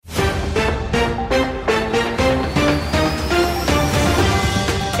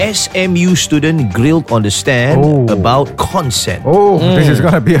SMU student grilled on the stand about consent. This is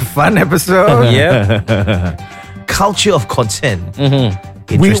going to be a fun episode. Culture of consent.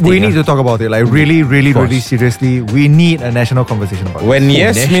 We need to talk about it. Like really seriously. We need a national conversation about it. When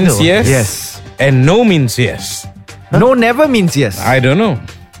yes means yes. Yes. And no means yes. No never means yes. I don't know.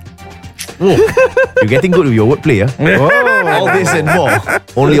 You're getting good with your wordplay, All this and more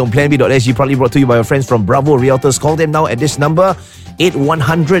only on planb.sg, proudly brought to you by our friends from Bravo Realtors. Call them now at this number,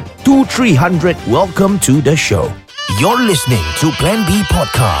 8100-2300. Welcome to the show. You're listening to Plan B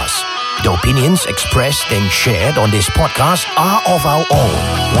Podcast. The opinions expressed and shared on this podcast are of our own.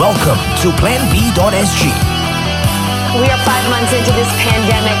 Welcome to planb.sg. We are 5 months into this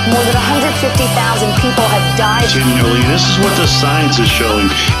pandemic. More than 150,000 people have died. Continually, this is what the science is showing.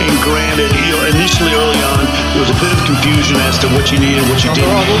 And granted, initially early on, there was a bit of confusion as to what you needed, what you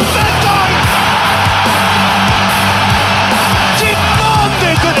didn't.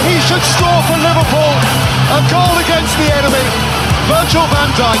 Demanded that he should score for Liverpool. A goal against the enemy. Virgil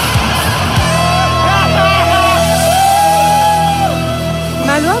van Dijk.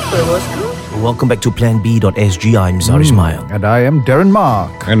 Welcome back to planb.sg. I'm Zar Ismail. And I am Darren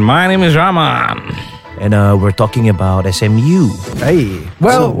Mark. And my name is Rahman. And we're talking about SMU. Hey.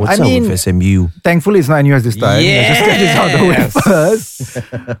 Well, so what's up with SMU? Thankfully, it's not NUS this time. Yes. Let's just get this out of the way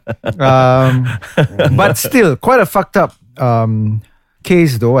first. But still, quite a fucked up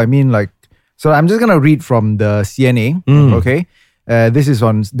case though. I mean, so I'm just going to read from the CNA. Okay. This has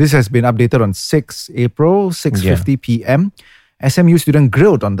been updated on 6 April, 6:50 p.m. SMU student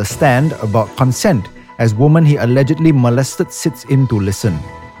grilled on the stand about consent as woman he allegedly molested sits in to listen.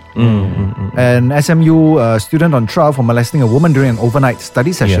 An SMU student on trial for molesting a woman during an overnight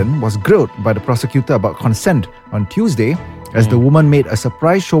study session was grilled by the prosecutor about consent on Tuesday as the woman made a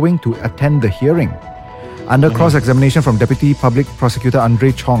surprise showing to attend the hearing. Under cross-examination from Deputy Public Prosecutor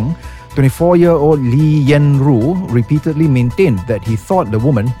Andre Chong, 24-year-old Lee Yen-ru repeatedly maintained that he thought the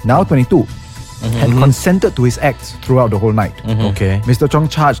woman, now 22, had consented to his acts throughout the whole night. Okay. Mr. Chong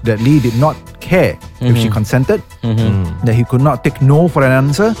charged that Lee did not care if she consented, that he could not take no for an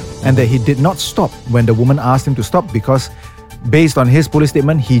answer, and that he did not stop when the woman asked him to stop because, based on his police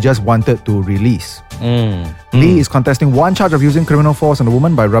statement, he just wanted to release. Lee is contesting one charge of using criminal force on the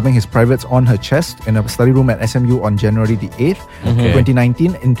woman by rubbing his privates on her chest in a study room at SMU on January the 8th,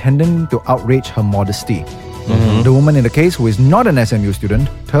 2019, intending to outrage her modesty. The woman in the case, who is not an SMU student,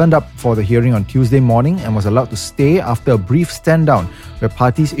 turned up for the hearing on Tuesday morning and was allowed to stay after a brief stand-down where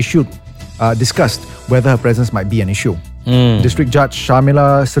parties discussed whether her presence might be an issue. District Judge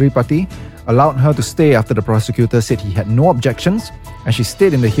Sharmila Sripati allowed her to stay after the prosecutor said he had no objections, and she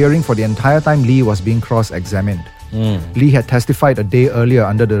stayed in the hearing for the entire time Lee was being cross-examined. Lee had testified a day earlier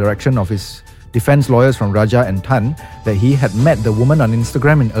under the direction of his defense lawyers from Raja and Tan that he had met the woman on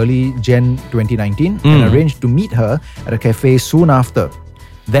Instagram in early Jan 2019 and arranged to meet her at a cafe soon after.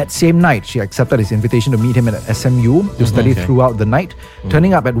 That same night, she accepted his invitation to meet him at SMU to study throughout the night,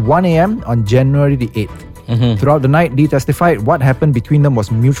 turning up at 1 a.m. on January the 8th. Throughout the night, Lee testified what happened between them was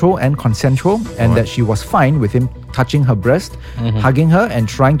mutual and consensual, and that she was fine with him touching her breast, hugging her, and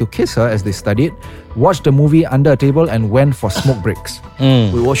trying to kiss her as they studied, watched a movie under a table, and went for smoke breaks.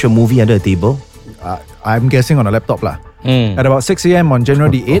 We watch a movie under a table? I'm guessing on a laptop lah. At about 6 a.m. on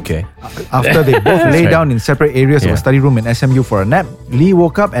January the 8th, after they both lay down in separate areas of a study room in SMU for a nap, Lee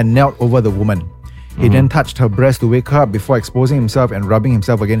woke up and knelt over the woman. He then touched her breast to wake her up before exposing himself and rubbing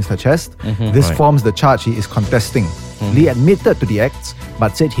himself against her chest. This forms the charge he is contesting. Lee admitted to the acts,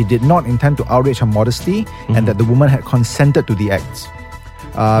 but said he did not intend to outrage her modesty and that the woman had consented to the acts.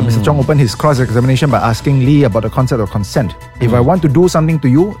 Mr. Chong opened his cross-examination by asking Lee about the concept of consent. If I want to do something to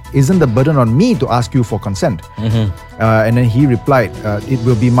you, isn't the burden on me to ask you for consent? And then he replied, it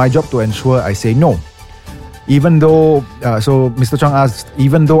will be my job to ensure I say no. Even though, so Mr. Chong asked,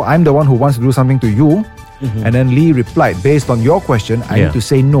 even though I'm the one who wants to do something to you, and then Lee replied, based on your question, I need to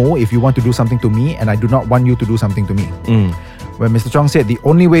say no if you want to do something to me, and I do not want you to do something to me. When Mr. Chong said the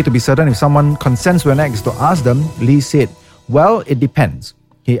only way to be certain if someone consents to an act is to ask them, Lee said, well, it depends.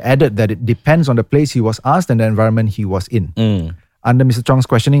 He added that it depends on the place he was asked and the environment he was in. Under Mr. Chong's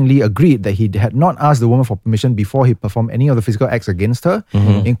questioning, Lee agreed that he had not asked the woman for permission before he performed any of the physical acts against her,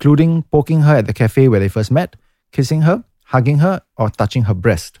 including poking her at the cafe where they first met, kissing her, hugging her, or touching her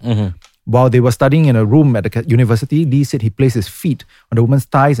breast. While they were studying in a room at the university, Lee said he placed his feet on the woman's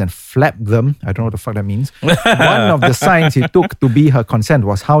thighs and flapped them. I don't know what the fuck that means. One of the signs he took to be her consent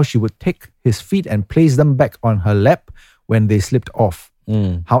was how she would take his feet and place them back on her lap when they slipped off.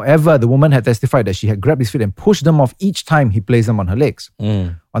 However, the woman had testified that she had grabbed his feet and pushed them off each time he placed them on her legs.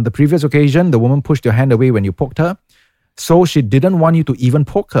 On the previous occasion, the woman pushed your hand away when you poked her. So she didn't want you to even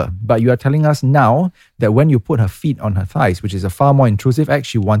poke her. But you are telling us now that when you put her feet on her thighs, which is a far more intrusive act,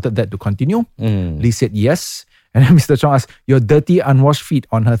 she wanted that to continue. Lee said yes. And then Mr. Chong asked, your dirty, unwashed feet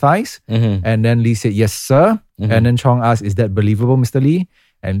on her thighs? And then Lee said, yes, sir. And then Chong asked, is that believable, Mr. Lee?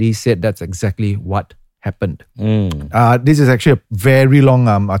 And Lee said, that's exactly what happened. This is actually a very long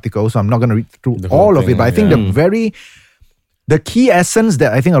article, so I'm not going to read through all of it. But I think the key essence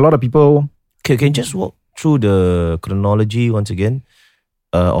that I think a lot of people... Can you just walk through the chronology once again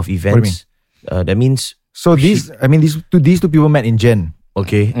of events? That means... So these two people met in Jan.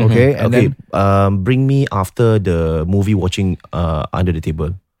 Okay. And then bring me after the movie watching under the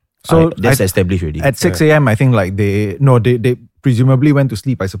table. So that's established already. At 6 a.m, I think like they presumably went to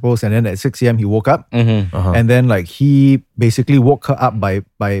sleep, I suppose. And then at 6 a.m, he woke up. And then like he basically woke her up by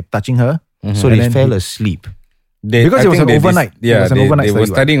touching her. So they fell asleep. Because it was an overnight. They were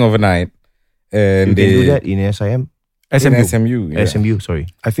studying overnight. And you can do that in SIM? SMU, sorry.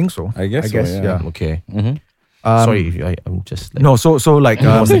 I think so. I guess so, yeah. Okay. Sorry, I'm just like... No, so like...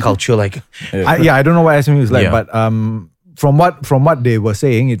 what's the culture like? I don't know what SMU is like, but from what they were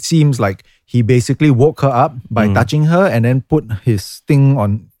saying, it seems like he basically woke her up by touching her and then put his thing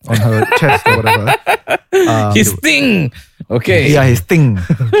on her chest or whatever. His thing! Okay. Yeah, his thing.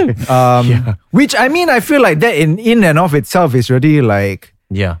 Which, I mean, I feel like that in and of itself is really like...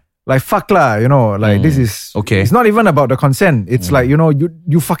 Yeah. Like fuck lah, like this is... Okay. It's not even about the consent. It's like,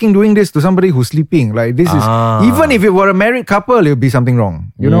 you fucking doing this to somebody who's sleeping. Like this is... Even if it were a married couple, it would be something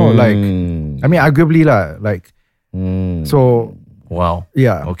wrong. Like... I mean, arguably lah, like... So... Wow.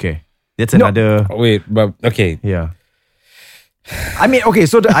 Yeah. Okay. That's another... Wait, but... Okay. Yeah. I mean, okay,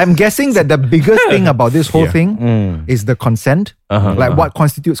 so I'm guessing that the biggest thing about this whole thing is the consent. What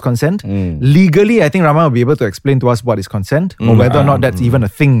constitutes consent. Legally, I think Rahman will be able to explain to us what is consent or whether or not that's even a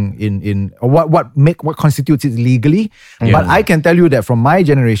thing in or what constitutes it legally. But I can tell you that from my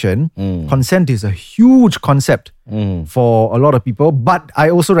generation, consent is a huge concept for a lot of people. But I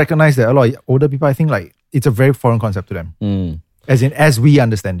also recognize that a lot of older people, I think like it's a very foreign concept to them. As we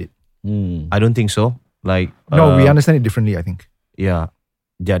understand it. I don't think so. Like no, we understand it differently, I think. Yeah,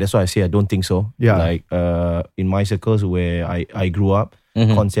 that's why I say I don't think so. Yeah. Like in my circles where I grew up,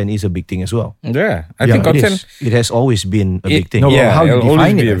 consent is a big thing as well. Yeah, I think consent... It has always been a big thing. No, Yeah, how you it'll define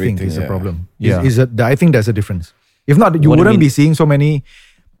always be it, a I big think, thing, is a yeah. problem. Yeah. I think there's a difference. If not, you What do you wouldn't be mean? seeing so many,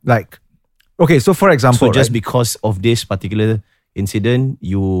 like... Okay, so for example... So just right? because of this particular incident,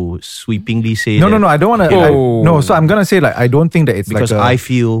 you sweepingly say No, that... I don't want to... No, so I'm going to say like, I don't think that it's Because like I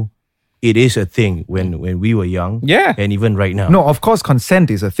feel it is a thing when we were young. Yeah. And even right now. No, of course, consent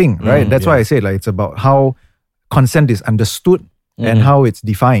is a thing, right? That's why I say like it's about how consent is understood and how it's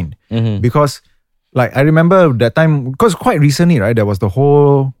defined. Because like I remember that time, because quite recently, right, there was the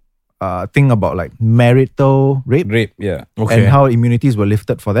whole thing about like marital rape. Yeah. And how immunities were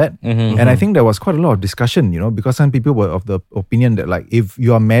lifted for that. And I think there was quite a lot of discussion, because some people were of the opinion that like if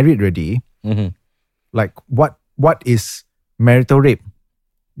you are married already, like what is marital rape?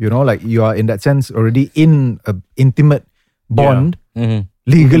 Like you are in that sense already in an intimate bond,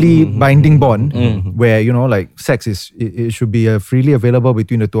 legally binding bond, where, like sex it should be freely available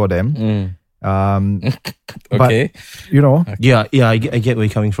between the two of them. Okay. But, Yeah, I get where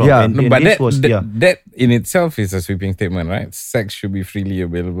you're coming from. Yeah, and But this that in itself is a sweeping statement, right? Sex should be freely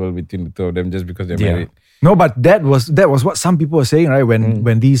available between the two of them just because they're married. no, but that was what some people were saying, right? When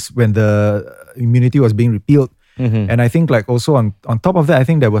the immunity was being repealed. And I think like also on top of that, I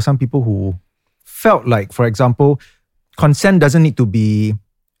think there were some people who felt like, for example, consent doesn't need to be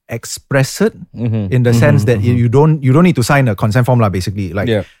expressed in the sense that you don't need to sign a consent form, basically. Like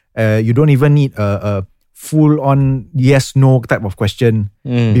you don't even need a full on yes no type of question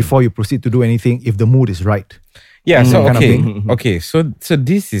before you proceed to do anything if the mood is right. Yeah. So kind of okay, thing. okay. So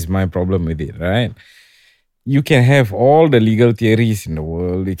this is my problem with it, right? You can have all the legal theories in the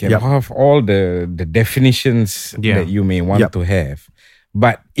world. You can have all the definitions that you may want to have.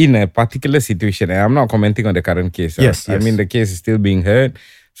 But in a particular situation, and I'm not commenting on the current case. Yes. I mean, the case is still being heard.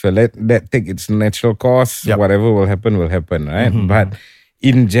 So let that take its natural course. Whatever will happen, right? But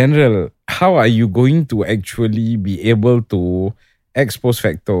in general, how are you going to actually be able to ex post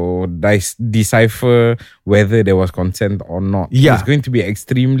facto decipher whether there was consent or not? It's going to be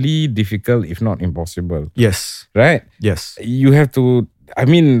extremely difficult, if not impossible. Yes. Right? Yes. You have to, I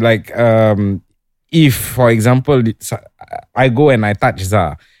mean, like, if, for example, I go and I touch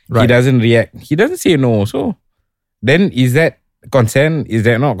Zah, he doesn't react, he doesn't say no. So then is that consent? Is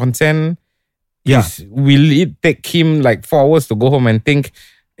that not consent? Will it take him like 4 hours to go home and think,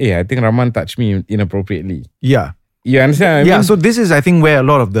 hey, I think Rahman touched me inappropriately? Yeah. You understand what I mean? So this is, I think, where a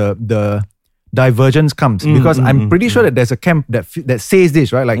lot of the divergence comes. Because I'm pretty sure that there's a camp that says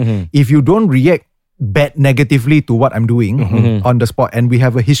this, right? Like, if you don't react negatively to what I'm doing on the spot, and we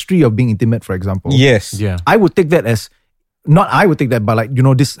have a history of being intimate, for example. Yes. Yeah. I would take that as, not I would take that, but like,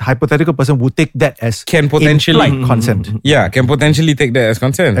 this hypothetical person would take that as Can potentially implied consent. Yeah, can potentially take that as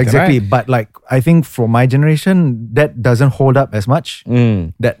consent. Exactly. Right? But like, I think for my generation, that doesn't hold up as much.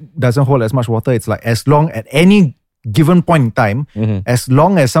 That doesn't hold as much water. It's like, as long at any given point in time, as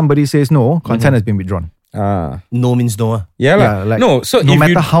long as somebody says no, consent has been withdrawn. No means no. Yeah, Yeah, like, no. So no if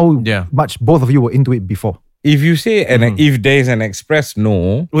matter you, how much both of you were into it before. if you say if there is an express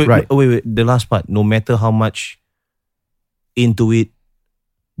no, Right. Wait. The last part. No matter how much into it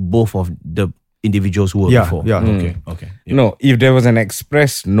both of the individuals were before. Yeah. Okay. Yeah. no, if there was an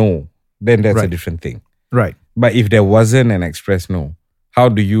express no, then that's a Right. different thing. Right. But if there wasn't an express no, how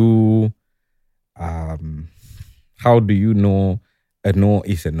do you know a no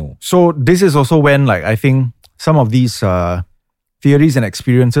is a no? So this is also when, like, I think some of these theories and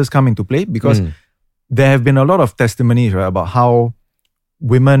experiences come into play, because there have been a lot of testimonies, right, about how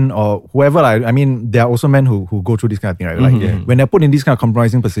women or whoever, I mean, there are also men who go through this kind of thing, right? Like, when they're put in these kind of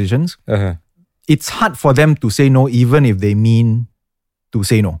compromising positions, it's hard for them to say no, even if they mean to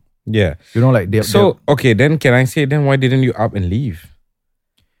say no. Yeah. Like, So okay, then can I say, then why didn't you up and leave?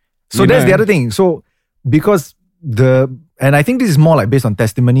 So You that's know? the other thing. So because and I think this is more like based on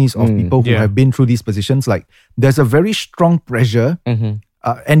testimonies of people who have been through these positions, like, there's a very strong pressure,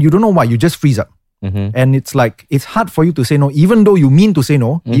 and you don't know why, you just freeze up. And it's like, it's hard for you to say no, even though you mean to say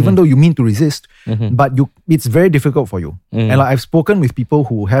no, even though you mean to resist, but it's very difficult for you. And like, I've spoken with people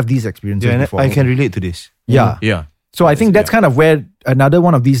who have these experiences Yeah, and before. I can relate to this. Yeah. Yeah. So I think that's kind of where another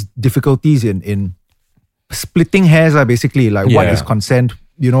one of these difficulties in splitting hairs are basically like, what Yeah. is consent,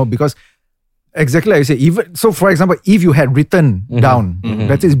 because exactly like you say, even so, for example, if you had written down,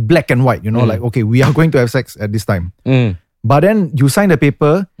 let's say it's black and white, like, okay, we are going to have sex at this time. But then you sign the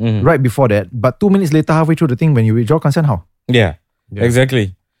paper right before that, but 2 minutes later, halfway through the thing, when you withdraw consent, how? Yeah.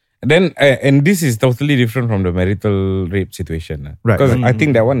 Exactly. Then and this is totally different from the marital rape situation, Right, Because right. I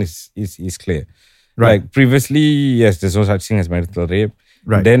think that one is clear. Right. Like previously, yes, there's no such thing as marital rape.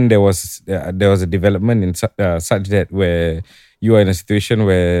 Right. Then there was a development in such that where you are in a situation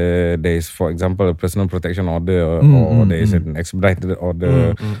where there is, for example, a personal protection order, or there is an expedited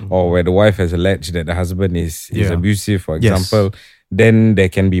order, or where the wife has alleged that the husband is abusive, for Yes. example. Then there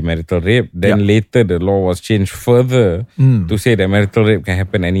can be marital rape. Then later the law was changed further to say that marital rape can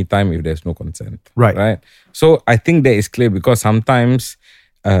happen anytime if there's no consent. Right. So I think that is clear, because sometimes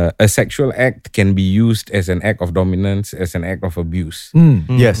a sexual act can be used as an act of dominance, as an act of abuse.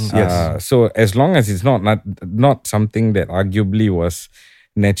 Yes. So as long as it's not something that arguably was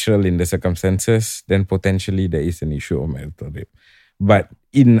natural in the circumstances, then potentially there is an issue of marital rape. But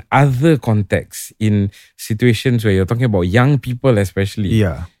in other contexts, in situations where you're talking about young people especially,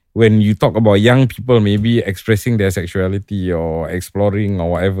 when you talk about young people maybe expressing their sexuality or exploring or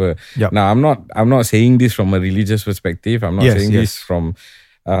whatever. Now, I'm not saying this from a religious perspective. I'm not saying this from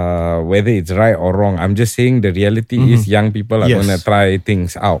whether it's right or wrong. I'm just saying the reality is young people are going to try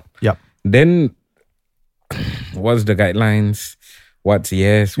things out. Then what's the guidelines? What's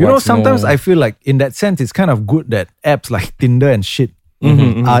yes? What's sometimes no? I feel like in that sense, it's kind of good that apps like Tinder and shit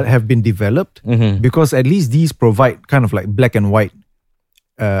have been developed, because at least these provide kind of like black and white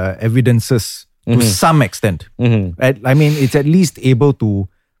evidences to some extent. I mean, it's at least able to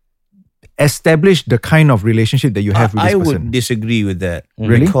establish the kind of relationship that you have with this I person. would disagree with that.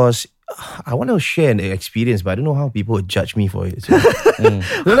 Really? Because I want to share an experience, but I don't know how people would judge me for it. So.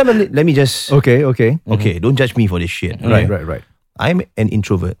 No, let me just... Okay. Okay, don't judge me for this shit. Right. I'm an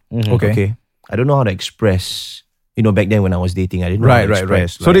introvert. Okay. I don't know how to express. Back then when I was dating, I didn't know how to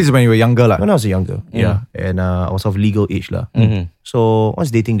express. So this is when you were younger, lah. When I was younger, and I was of legal age, lah. So I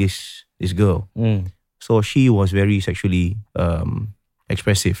was dating this girl. So she was very sexually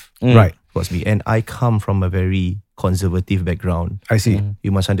expressive, Right. towards me, and I come from a very conservative background. I see.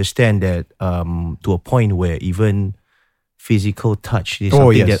 You must understand that to a point where even physical touch is Oh,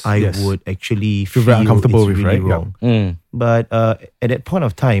 something yes, that I yes. would actually Feel feel very uncomfortable is with, really right? wrong. But at that point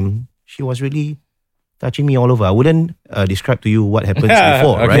of time, she was really touching me all over. I wouldn't describe to you what happens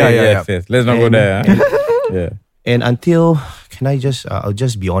before, Okay, right? yes. Let's not go there. Yeah. And until, I'll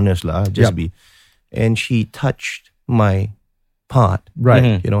just be honest lah. And she touched my part.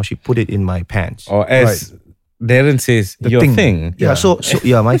 Right. She put it in my pants. Or as Darren says, The your thing. thing. Yeah. So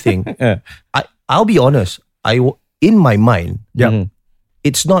my thing. Yeah. I'll be honest. In my mind,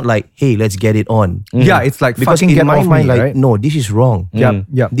 it's not like, hey, let's get it on. Yeah, it's like Because fucking in get my off mind, me, like, right? no, this is wrong.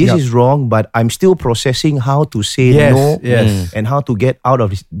 This is wrong, but I'm still processing how to say no and how to get out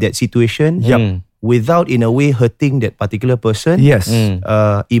of that situation without in a way hurting that particular person.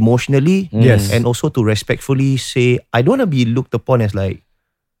 Emotionally. And also to respectfully say, I don't want to be looked upon as like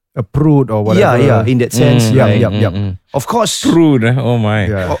a prude or whatever. Yeah, in that sense. Of course. Prude. Oh my.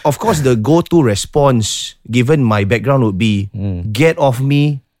 Yeah. Of course, the go-to response given my background would be, get off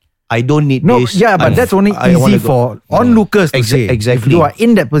me. I don't need this. Yeah, but that's only easy for onlookers to say. Exactly. If you are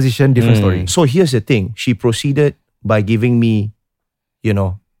in that position, different story. So here's the thing. She proceeded by giving me,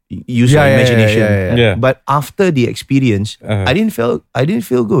 use your imagination. Yeah. But after the experience, I didn't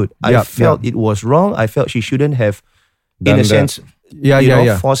feel good. I felt it was wrong. I felt she shouldn't have, in a sense,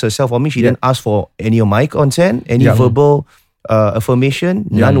 force herself on me. She didn't ask for any of my consent, any verbal affirmation.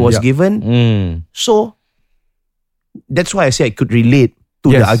 None was given. So that's why I say I could relate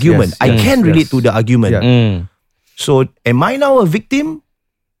to the argument. I can relate to the argument. So am I now a victim?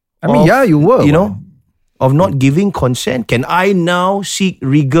 I mean, you were. Of not giving consent? Can I now seek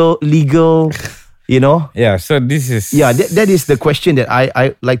legal? Yeah, so this is... Yeah, that is the question that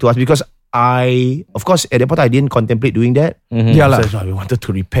I like to ask, because of course, at that point, I didn't contemplate doing that. So I wanted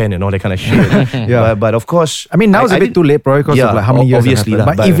to repent and all that kind of shit. But of course... I mean, now it's a bit too late, probably, because of like how many years obviously, have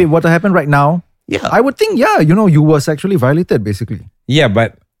happened. But if it were to happen right now, I would think, you were sexually violated, basically. Yeah,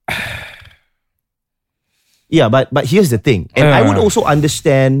 but... but here's the thing. And I would also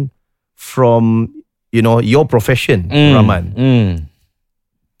understand from, your profession, Rahman.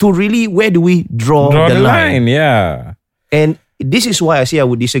 To really, where do we draw the line? Yeah. And this is why I say I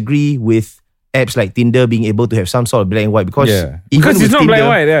would disagree with apps like Tinder being able to have some sort of black and white, because because it's not black and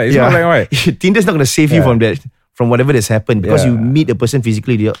white. Yeah, it's not black and white. Tinder's not going to save you from whatever that's happened, because you meet a person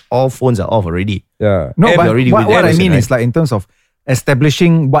physically, all phones are off already. Yeah. No, but what I mean is like in terms of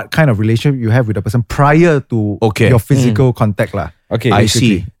establishing what kind of relationship you have with the person prior to your physical contact lah. Okay, I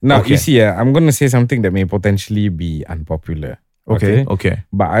see. Now you see, I'm going to say something that may potentially be unpopular. Okay.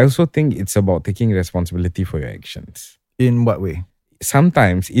 But I also think it's about taking responsibility for your actions. In what way?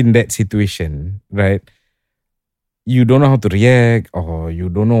 Sometimes in that situation, right, you don't know how to react, or you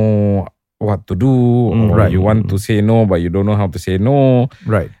don't know what to do, or you want to say no, but you don't know how to say no.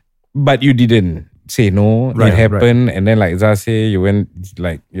 Right. But you didn't say no. It happened. And then like Zah say, you went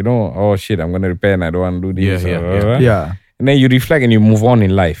like, oh shit, I'm going to repent. I don't want to do this. Yeah. And then you reflect and you move on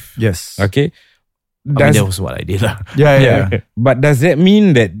in life. Yes. Okay. That was what I did. Yeah. But does that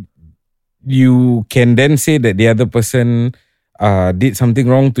mean that you can then say that the other person did something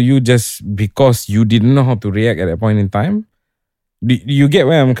wrong to you just because you didn't know how to react at that point in time? Do you get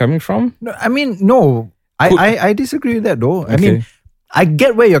where I'm coming from? No, I mean, no. I disagree with that though. Okay. I mean, I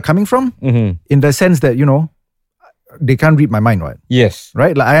get where you're coming from in the sense that, they can't read my mind, right? Yes.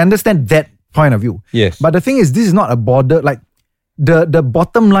 Right? Like I understand that point of view. Yes. But the thing is, this is not a border, like the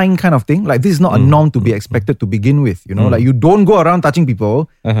bottom line kind of thing. Like this is not a norm to be expected to begin with. Like you don't go around touching people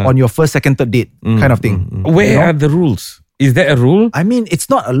on your first, second, third date kind of thing. Where are the rules? Is there a rule? I mean, it's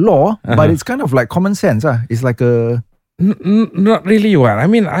not a law, but it's kind of like common sense. It's like a... Not really. What I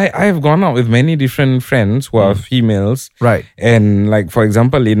mean, I've gone out with many different friends who are females, right? And like for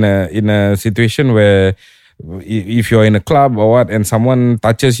example, in a situation where if you're in a club or what, and someone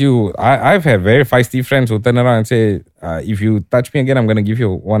touches you, I've had very feisty friends who turn around and say, "If you touch me again, I'm gonna give you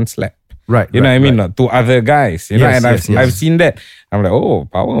one slap." Right. You know what I mean? To other guys, you know, and I've seen that. I'm like, oh,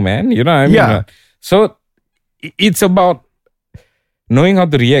 power, man. You know what I mean? Yeah. So it's about knowing how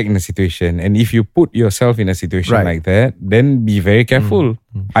to react in a situation, and if you put yourself in a situation like that, then be very careful.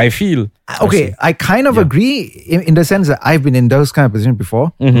 I feel. Okay, I kind of agree in the sense that I've been in those kind of positions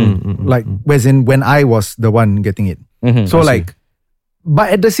before. Like, as in when I was the one getting it. So like, but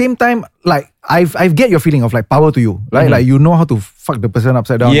at the same time, like I get your feeling of like power to you, right? Like you know how to fuck the person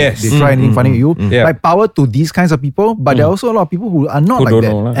upside down. Yes. They try anything funny with you. Like power to these kinds of people, but there are also a lot of people who are not Who like don't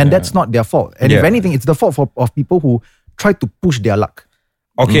that, know, and that's not their fault. And if anything, it's the fault of people who try to push their luck.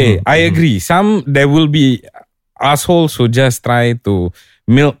 Okay, I agree. There will be assholes who just try to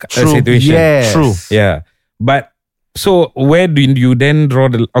milk a situation. Yes. True. Yeah. But so where do you then draw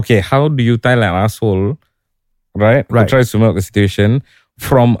how do you tell an asshole, right? Who tries to milk a situation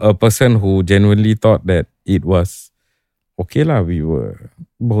from a person who genuinely thought that it was okay lah, we were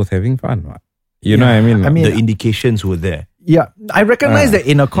both having fun. Right? You know what I mean? I mean, the indications were there. Yeah, I recognize that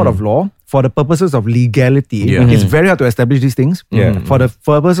in a court of law, for the purposes of legality, it's very hard to establish these things. For the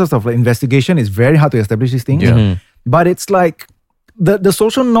purposes of investigation, it's very hard to establish these things. But it's like the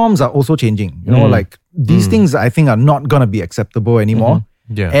social norms are also changing. You know, like these things I think are not gonna be acceptable anymore.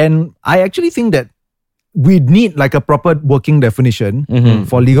 And I actually think that we need like a proper working definition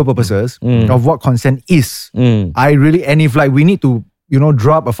for legal purposes of what consent is. And if like we need to,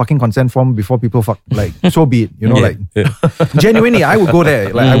 draw up a fucking consent form before people fuck, like, so be it, genuinely, I would go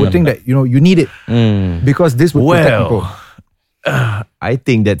there. Like, I would think that, you need it because this would protect people. I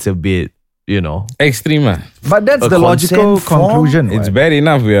think that's a bit, extreme. But that's the logical conclusion. It's bad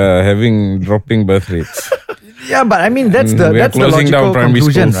enough we are dropping birth rates. Yeah, but I mean, that's the logical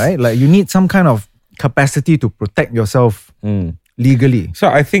conclusion, right? Like, you need some kind of capacity to protect yourself legally. So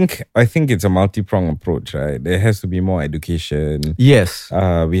I think it's a multi-pronged approach, right? There has to be more education. Yes.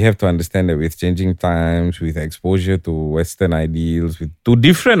 We have to understand that with changing times, with exposure to Western ideals, to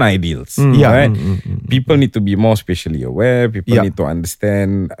different ideals, right? People need to be more spatially aware. People need to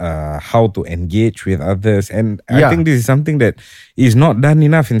understand how to engage with others. And I think this is something that is not done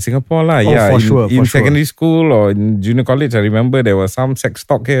enough in Singapore. In secondary school or in junior college, I remember there was some sex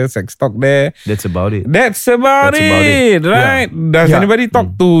talk here, sex talk there. That's about it. That's about it, right? Yeah. Does anybody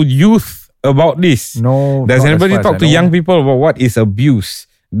talk to youth about this? No. Does anybody talk to young people about what is abuse?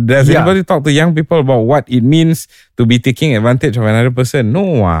 Does anybody talk to young people about what it means to be taking advantage of another person? No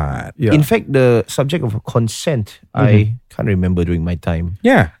one. Yeah. In fact, the subject of consent, I can't remember during my time.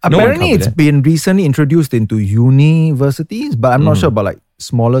 Yeah. Apparently, it's been recently introduced into universities, but I'm not sure about like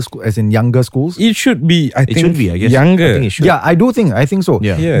smaller schools, as in younger schools. It should be, I guess. Younger. I think it should. Yeah, I think so.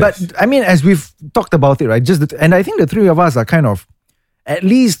 Yeah. Yes. But I mean, as we've talked about it, right? And I think the three of us are kind of, at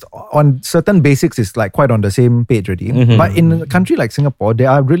least on certain basics, is like quite on the same page already. But in a country like Singapore, there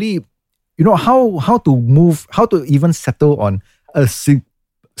are really, how to even settle on a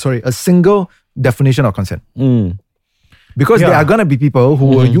single definition of consent. Because there are gonna be people who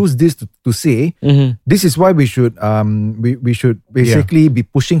will use this to say this is why we should basically be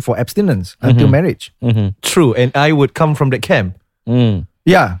pushing for abstinence until marriage. True, and I would come from that camp.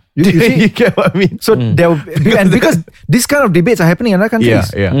 Yeah, you see, You get what I mean? so there will be, and because these kind of debates are happening in other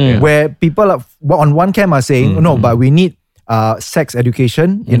countries, where people on one camp are saying no, but we need sex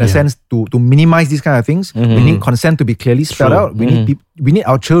education in a sense to minimize these kind of things. We need consent to be clearly spelled out. We need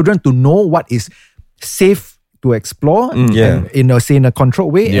our children to know what is safe to explore and in a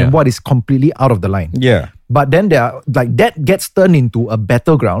controlled way and what is completely out of the line. Yeah. But then that gets turned into a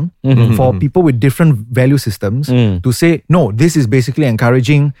battleground for people with different value systems to say, no, this is basically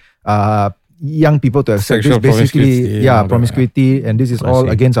encouraging young people to accept this, basically, promiscuity, and this is all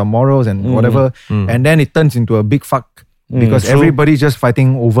against our morals and whatever. And then it turns into a big fuck because everybody's just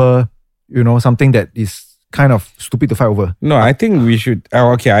fighting over, something that is kind of stupid to fight over. No, I think we should.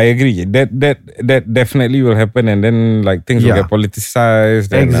 Okay, I agree. That definitely will happen, and then like things will get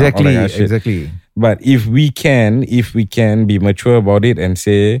politicized. And, exactly. But if we can be mature about it and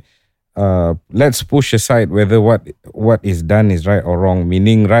say, let's push aside whether what is done is right or wrong,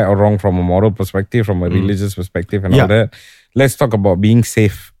 meaning right or wrong from a moral perspective, from a religious perspective, and all that. Let's talk about being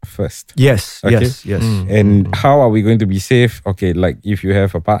safe first. Yes. And how are we going to be safe? Okay, like if you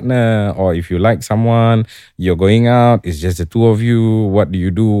have a partner or if you like someone, you're going out, it's just the two of you. What do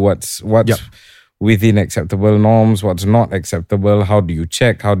you do? What's within acceptable norms? What's not acceptable? How do you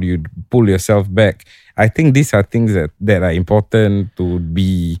check? How do you pull yourself back? I think these are things that are important to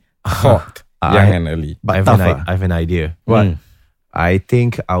be taught young and early. But I have an idea. What? I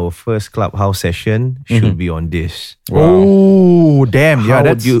think our first Clubhouse session should be on this. Wow. Oh, damn. How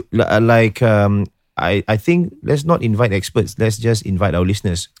would you I think let's not invite experts. Let's just invite our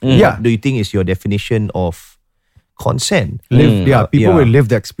listeners. What do you think is your definition of consent? People will live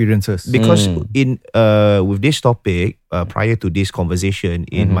the experiences. Because in with this topic, prior to this conversation,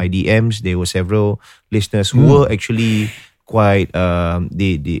 in my DMs, there were several listeners who were actually quite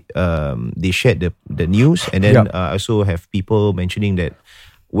they shared the news, and then I also have people mentioning that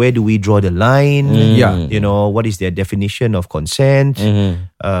where do we draw the line? What is their definition of consent? And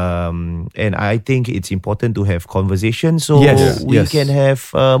I think it's important to have conversations so we can have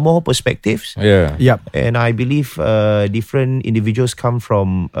more perspectives. And I believe different individuals come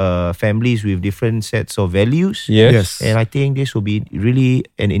from families with different sets of values. And I think this will be really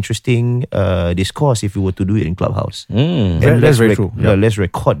an interesting discourse if we were to do it in Clubhouse. And that's very true. Let's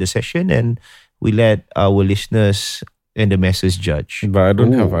record the session and we let our listeners and the masses judge. But I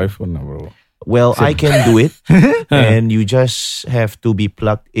don't have iPhone now, bro. Well, I can do it. And you just have to be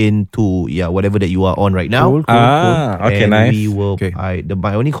plugged into whatever that you are on right now. Cool. Okay, and nice. we will,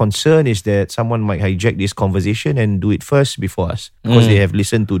 my only concern is that someone might hijack this conversation and do it first before us because they have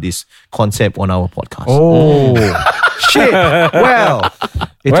listened to this concept on our podcast. Oh, shit. Well,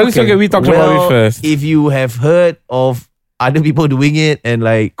 It's okay. We talked about it first. If you have heard of other people doing it, and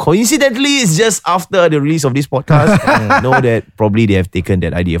like coincidentally, it's just after the release of this podcast. Know that probably they have taken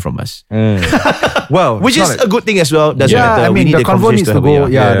that idea from us. Well, which is a good thing as well. Doesn't matter. I mean, the convo needs to go.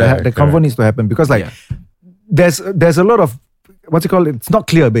 The convo needs to happen because like there's a lot of what's it called? It's not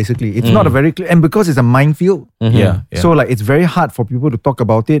clear basically. It's not a very clear, and because it's a minefield. So like it's very hard for people to talk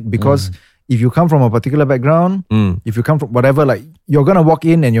about it because if you come from a particular background, if you come from whatever, like you're gonna walk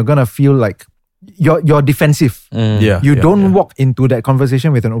in and you're gonna feel like you're defensive. You don't walk into that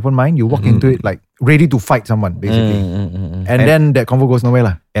conversation with an open mind. You walk into it like ready to fight someone basically, and then that convo goes nowhere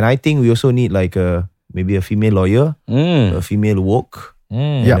lah. And I think we also need like maybe a female lawyer, a female woke,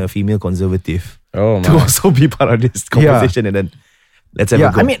 and a female conservative to also be part of this conversation. And then let's have a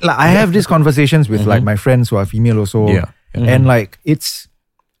go. I mean, like, I have these conversations with like my friends who are female also, and like it's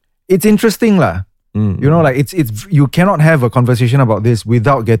interesting lah. You know, like it's you cannot have a conversation about this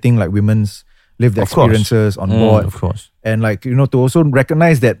without getting like women's lived experiences on board, of course, and like to also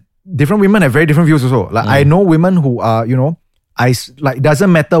recognize that different women have very different views also. Like I know women who are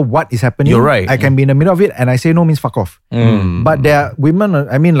doesn't matter what is happening. You're right. I can be in the middle of it and I say no means fuck off. But there are women,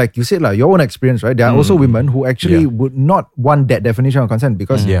 I mean, like you said, your own experience, right? There are also women who actually would not want that definition of consent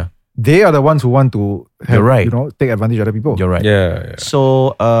because they are the ones who want to have, take advantage of other people. You're right. Yeah.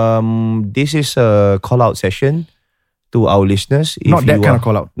 So this is a call out session to our listeners. Not that kind of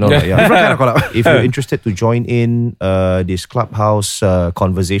call out. No, different kind of call out. If you're interested to join in this Clubhouse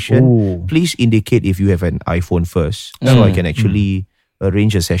conversation, please indicate if you have an iPhone first, so I can actually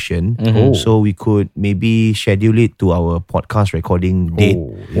arrange a session. So we could maybe schedule it to our podcast recording date.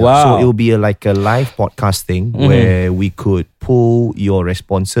 So it will be like a live podcast thing where we could pull your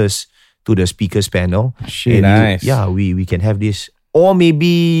responses to the speakers panel. Nice. We can have this, or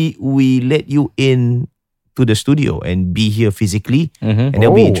maybe we let you in to the studio and be here physically, and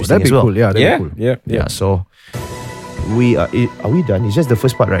that'll be interesting as well. Cool. Yeah, that'd be cool. Yeah. So we are we done? It's just the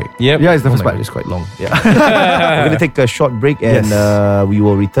first part, right? Yeah, it's the first part. It's quite long. Yeah. We're gonna take a short break and we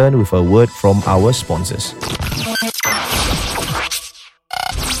will return with a word from our sponsors.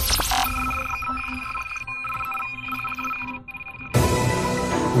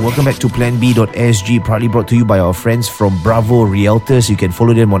 Welcome back to PlanB.sg, proudly brought to you by our friends from Bravo Realtors. You can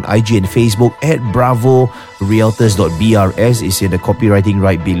follow them on IG and Facebook at bravorealtors.brs. It's in the copywriting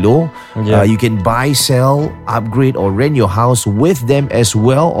right below. You can buy, sell, upgrade or rent your house with them as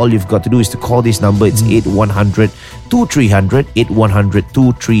well. All you've got to do is to call this number. It's 8100-2300,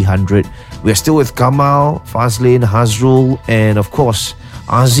 8100-2300. We're still with Kamal, Fazlin, Hazrul, and of course,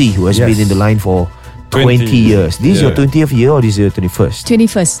 Azi, who has been in the line for 20 years. This is your 20th year or this is your 21st?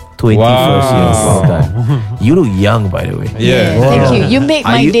 21st. 21st years. Well done. You look young, by the way. Thank you. You make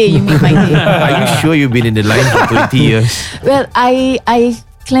my day. Are you sure you've been in the line for 20 years? Well, I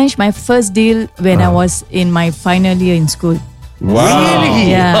clenched my first deal when I was in my final year in school. Wow. Really?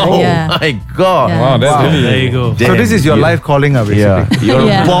 Yeah. My God. Yeah. Wow, that's really... There you go. Damn, So this is your life calling, basically.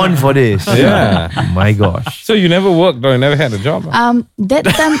 You're born for this. Yeah. My gosh. So you never worked or you never had a job? That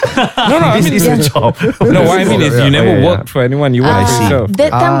time... I mean... This is a job. No, what I mean is you never worked for anyone. You worked for yourself.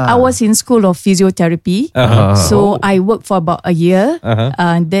 That time I was in school of physiotherapy. So I worked for about a year.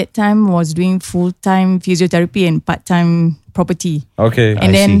 That time was doing full-time physiotherapy and part-time property. Okay.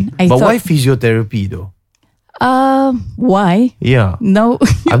 And then I But thought... why physiotherapy though? Why? Yeah. No.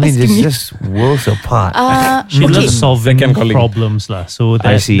 I mean, it's just worlds apart. She okay. loves solving problems lah. So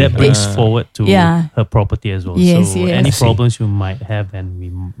that brings forward to her property as well. Yes, so any problems you might have, then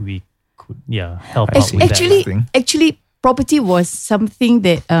we could help out with that. Actually, property was something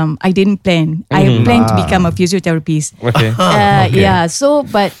that I didn't plan. I planned to become a physiotherapist. Okay. So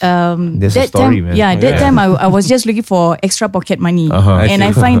but There's that a story, time, man. that time I was just looking for extra pocket money, and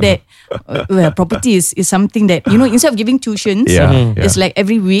I find that property is something that instead of giving tuitions, it's like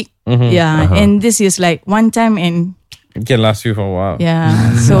every week. And this is like one time and. It can last you for a while.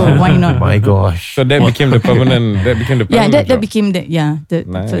 Yeah, so why not? My gosh. So that became the permanent. That became the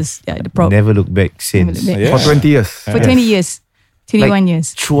first the problem. Never look back since. For 20 years. For 20 years. 21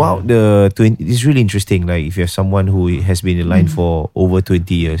 years. Throughout the 20, it's really interesting. Like if you have someone who has been in line for over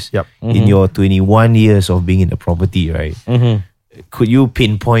 20 years, in your 21 years of being in the property, right? Could you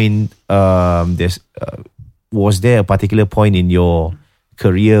pinpoint? Was there a particular point in your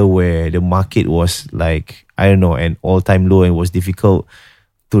career where the market was like, I don't know, an all-time low and was difficult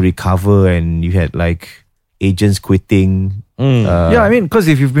to recover, and you had like agents quitting? I mean, because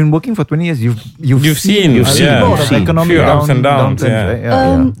if you've been working for 20 years, you've seen economic ups and downs.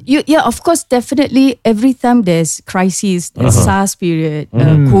 Of course, definitely. Every time there's crisis, SARS period,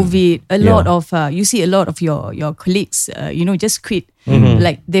 COVID, a lot of you see a lot of your colleagues, just quit.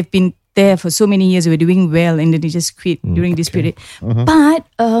 Like they've been there for so many years, we were doing well, and then they just quit during this period. But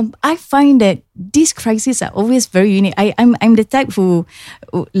I find that these crises are always very unique. I'm the type who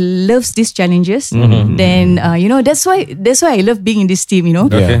loves these challenges. Then that's why I love being in this team.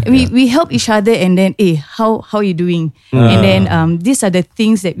 We help each other, and then how are you doing? And then these are the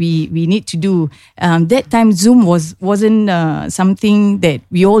things that we need to do. That time Zoom wasn't something that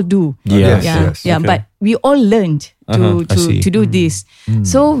we all do. Yes. But we all learned to do this.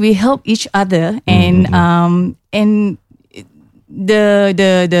 So we help each other, and we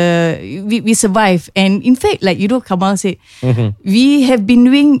survive. And in fact, like Kamal said, we have been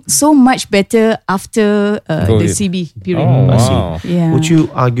doing so much better after the CB period. Oh, wow. Yeah. Would you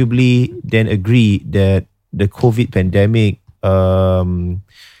arguably then agree that the COVID pandemic,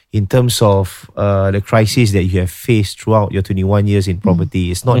 in terms of the crisis that you have faced throughout your 21 years in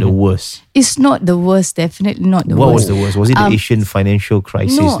property, is not the worst? It's not the worst, definitely not the What worst. was the worst? Was it the Asian financial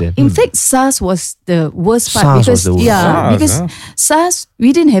crisis then? In fact, SARS was the worst part. SARS because was the worst. because SARS,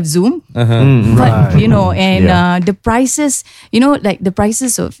 we didn't have Zoom. But the prices, like the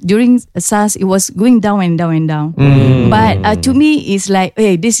prices of during SARS, it was going down and down and down. But to me, it's like,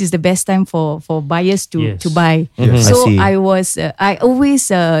 hey, this is the best time for buyers to buy. So I always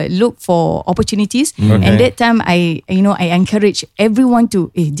look for opportunities, and that time I encourage everyone to,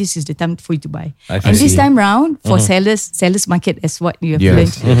 this is the time for you to buy. And this time round for sellers market, as what you have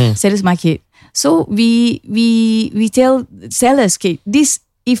learned, sellers market. So we tell sellers, okay, this,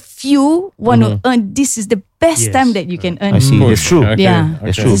 if you want to earn, this is the best time that you can earn. I see. That's true. Yeah,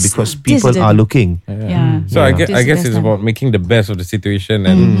 that's true, because people are looking. So I guess it's about making the best of the situation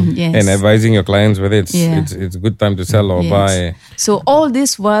and advising your clients whether it's a good time to sell or buy. So all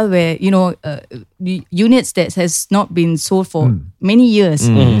this while where the units that has not been sold for many years,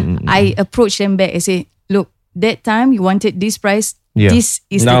 I approach them back and say, look, that time you wanted this price. This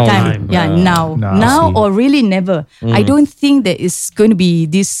is Now. the time. Now or really never. I don't think that it's going to be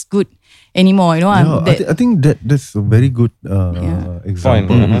this good anymore. I think that's a very good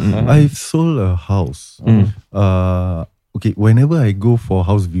example. I've sold a house. Whenever I go for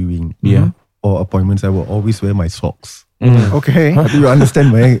house viewing or appointments, I will always wear my socks. Okay, do you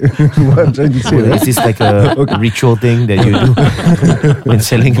understand what I'm trying to say? Is this like a ritual thing that you do when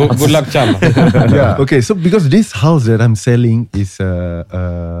selling? Good luck, Cham. Okay, so because this house that I'm selling is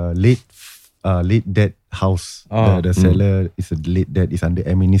a late dead house. The seller is a late dead, is under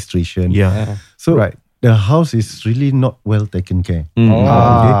administration. So the house is really not well taken care.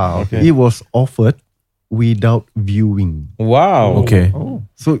 It was offered without viewing. Wow. Okay.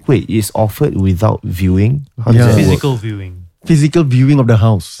 So wait, it's offered without viewing? How does that Physical work? viewing. Physical viewing of the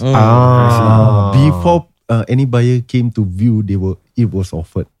house. Before any buyer came to view, it was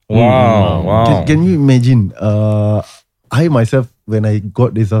offered. Wow. Can you imagine? I myself, when I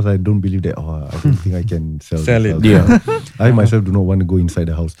got this house, I don't believe that. I don't think I can sell it. I myself do not want to go inside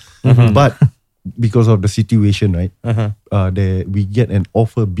the house. But because of the situation, right? We get an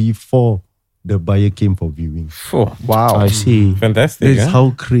offer before the buyer came for viewing. Wow, I see. Fantastic. That's how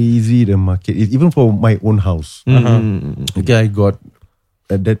crazy the market is. Even for my own house. Okay, I got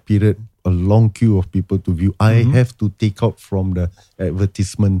at that period a long queue of people to view. I have to take out from the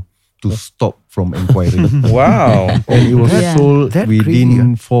advertisement to stop from inquiring. Wow. And it was sold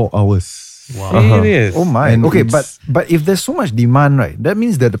within 4 hours. Wow. Serious. Oh my. And okay, but if there's so much demand, right, that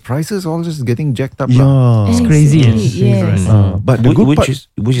means that the prices all just getting jacked up. It's crazy. Yes. But the good part,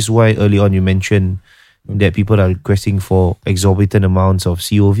 which is why early on you mentioned that people are requesting for exorbitant amounts of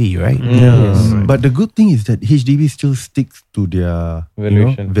COV, right? But the good thing is that HDB still sticks to their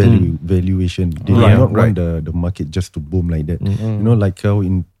valuation. Valuation. They do not want the market just to boom like that. Like how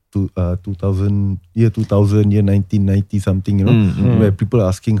in 2000, year 1990 something, where people are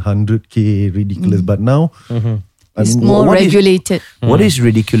asking 100K, ridiculous. But now, it's more regulated. What is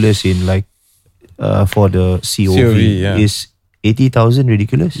ridiculous in for the COV? Is 80,000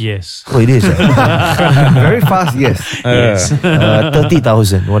 ridiculous? Yes. Oh, it is. Very fast, yes.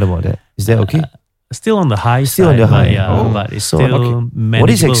 30,000. What about that? Is that okay? Still on the high side. Still on the high. But it's still manageable. What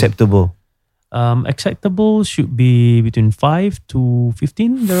is acceptable? Acceptable should be between 5 to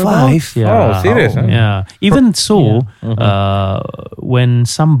 15. 5? Yeah. Oh, serious? Huh? Yeah. Even so, when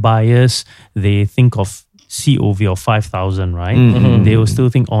some buyers, they think of COV of 5,000, right? They will still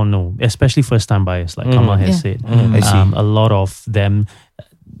think, oh no, especially first time buyers, like Kamal has said. I see. A lot of them,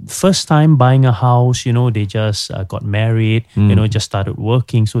 first time buying a house, they just got married, just started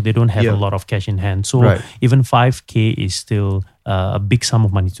working, so they don't have a lot of cash in hand. So even 5K is still a big sum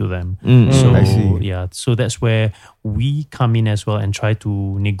of money to them. So so that's where we come in as well and try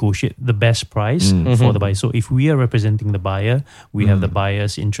to negotiate the best price for the buyer. So if we are representing the buyer, we have the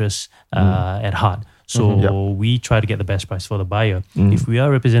buyer's interest at heart. So we try to get the best price for the buyer. If we are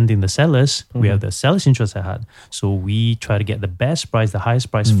representing the sellers, we have the seller's interest at heart. So we try to get the best price, the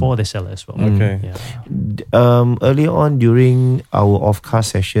highest price for the seller as well. Earlier on during our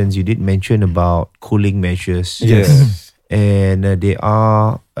off-cast sessions, you did mention about cooling measures. Yes. And they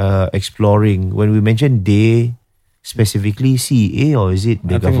are exploring. When we mention they, specifically CEA, or is it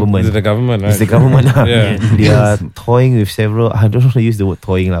the government? It's the government, right? It's the government. They are toying with several, I don't want to use the word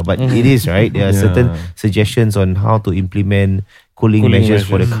toying, but it is, right? There are certain suggestions on how to implement cooling measures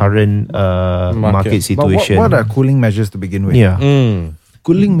for the current market situation. But what are cooling measures to begin with?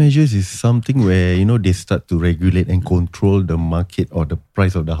 Cooling measures is something where, they start to regulate and control the market or the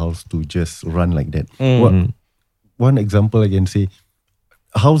price of the house to just run like that. One example I can say,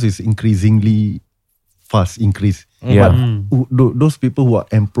 house is increasingly fast increase. But those people who are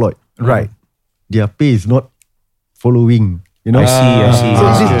employed, right, their pay is not following. I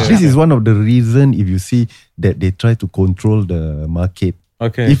see. So this is one of the reason if you see that they try to control the market.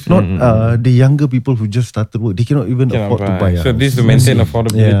 If not, the younger people who just started work, they cannot even afford to buy a house. So this to maintain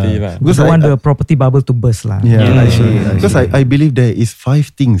affordability. Because I want the property bubble to burst. Because I believe there is 5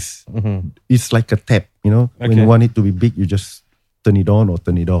 things. It's like a tap, when you want it to be big, you just turn it on or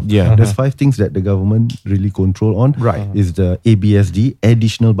turn it off. There's 5 things that the government really control on. Is the ABSD,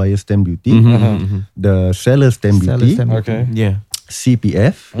 additional buyer stamp duty, the seller stamp duty,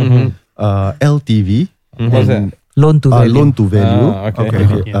 CPF, LTV, what's that? Loan to value. Loan to value.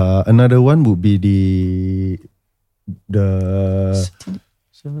 Another one would be the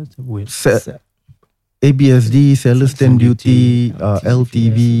ABSD, seller stamp duty,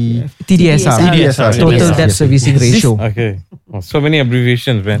 LTV, TDSR, total debt servicing ratio. So many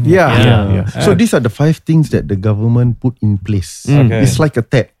abbreviations, man. So these are the 5 things that the government put in place. It's like a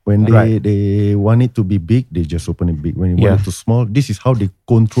tap. When they want it to be big, they just open it big. When you want it to small, this is how they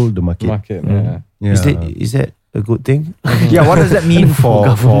control the market. Is that a good thing? What does that mean for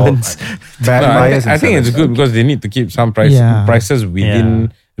governments? I think it's good because they need to keep some prices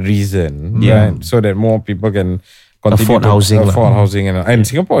within reason, right? So that more people can continue afford housing. And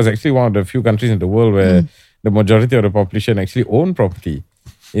Singapore is actually one of the few countries in the world where the majority of the population actually own property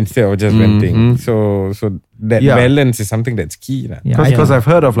instead of just renting. So that balance is something that's key. Because I've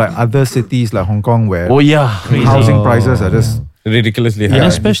heard of like other cities like Hong Kong where housing prices are just ridiculously high. And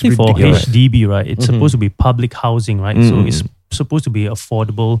especially for HDB, right? It's supposed to be public housing, right? So it's supposed to be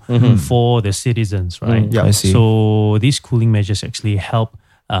affordable for the citizens, right? I see. So these cooling measures actually help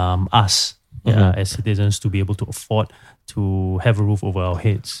us as citizens to be able to afford to have a roof over our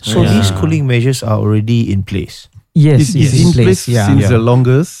heads. So these cooling measures are already in place. Yes, it's in place since the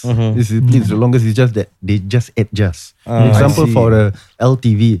longest. It's the longest. It's just that they just adjust. For example, for the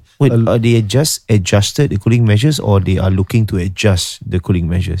LTV, are they just adjusted the cooling measures, or they are looking to adjust the cooling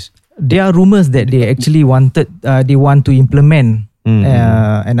measures? There are rumors that they actually want to implement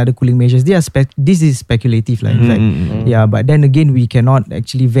another cooling measures. This is speculative, in fact. But then again, we cannot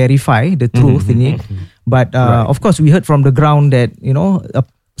actually verify the truth in it. But of course, we heard from the ground that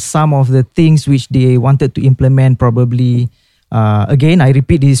some of the things which they wanted to implement probably, again, I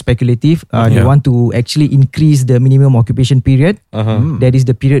repeat, this is speculative. They want to actually increase the minimum occupation period. That is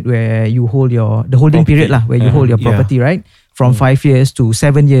the period where you hold the holding period where you hold your property, right? From 5 years to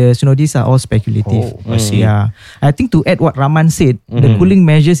 7 years. These are all speculative. I see. I think to add what Rahman said, the cooling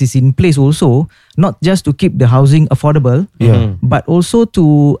measures is in place also, not just to keep the housing affordable, but also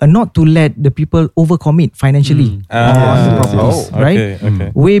to not to let the people overcommit financially on the properties,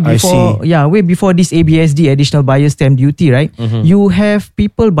 right? Way before this ABSD, additional buyer stamp duty, right? You have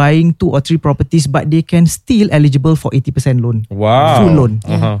people buying 2 or 3 properties, but they can still eligible for 80% loan. Wow. Full loan.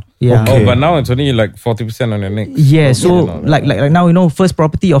 But now it's only like 40% on your next. So like now, first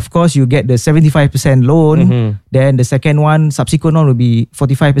property, of course, you get the 75% loan. Then the second one, subsequent one will be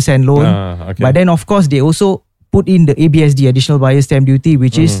 45% loan. But then, of course, they also put in the ABSD, additional buyer stamp duty,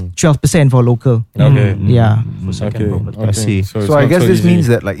 which is 12% for local. For second property. I see. So I guess this means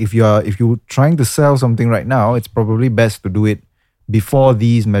that if you're trying to sell something right now, it's probably best to do it before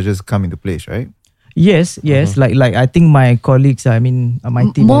these measures come into place, right? Yes. Like I think my colleagues, my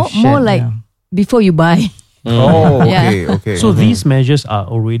team more like before you buy. Okay. So these measures are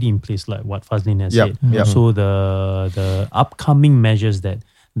already in place, like what Fazlin has said. So the upcoming measures that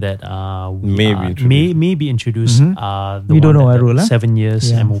may be introduced are the we don't know that, Arul, 7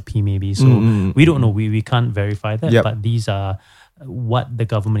 years MOP maybe. So we don't know. We can't verify that. But these are what the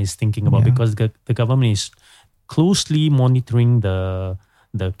government is thinking about, because the government is closely monitoring the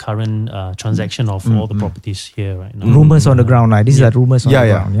current transaction of all the properties here right now. Rumors on the ground, right? These are rumors on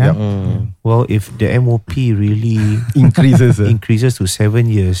the ground. Yeah. Well, if the MOP really increases to 7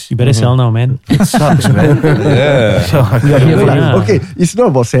 years, you better sell now, man. It sucks, man. Okay, it's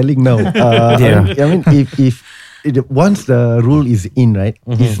not about selling now. I mean, if once the rule is in, right,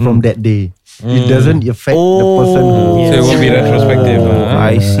 it's from that day. It doesn't affect the person who. So it will be retrospective.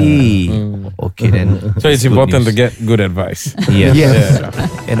 I see. Okay then. So it's important to get good advice. Yes.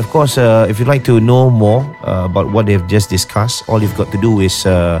 And of course, if you'd like to know more about what they've just discussed, all you've got to do is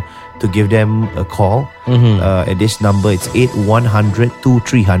to give them a call. At this number, it's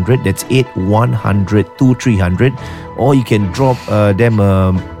 8100-2300. That's 8100-2300. Or you can drop them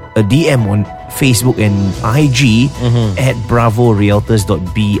a DM on Facebook and IG at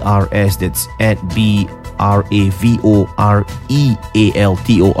bravorealtors.brs. That's at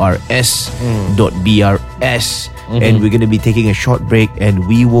BRAVOREALTORS.BRS. And we're going to be taking a short break, and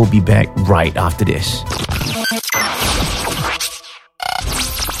we will be back right after this.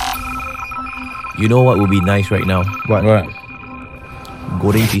 You know what would be nice right now? What?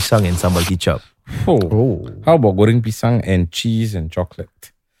 Goreng pisang and sambal kicap. How about goreng pisang and cheese and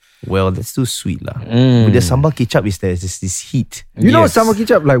chocolate? Well, that's too sweet lah. With the sambal kicap, there's this heat. You know, sambal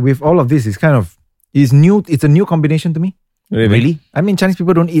kicap, like with all of this, is kind of new. It's a new combination to me. Really? I mean, Chinese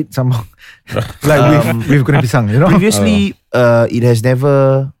people don't eat sambal like with goreng pisang. You know, previously, it has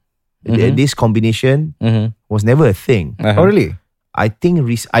never. This combination was never a thing. Oh, really? I think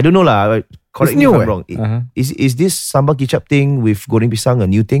I don't know lah. Correct me if I'm wrong. Is this sambal kicap thing with goreng pisang a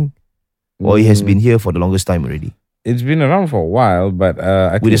new thing, or it has been here for the longest time already? It's been around for a while, but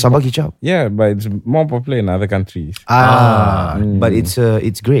I with the sambal kicap. Yeah, but it's more popular in other countries. But it's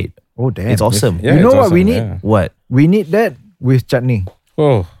great. Oh damn, it's awesome. You know what we need? What we need that with chutney.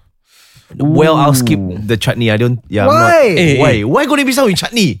 Oh. Well, I'll skip the chutney. I don't. Yeah. Why? Why goreng pisang with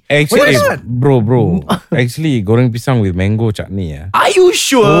chutney? Actually, bro. Actually, goreng pisang with mango chutney. Are you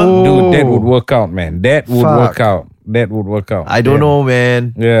sure? Dude, that would work out, man. That would work out. I don't know,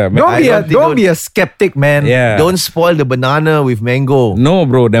 man. Yeah, man. Don't be a skeptic, man. Yeah. Don't spoil the banana with mango. No,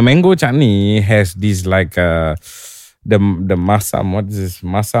 bro. The mango chutney has this like the masam. What is this?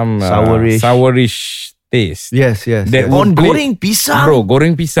 Masam sourish taste. Yes. On goreng pisang, bro.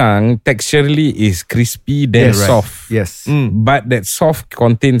 Goreng pisang texturally is crispy, then soft. Yes. But that soft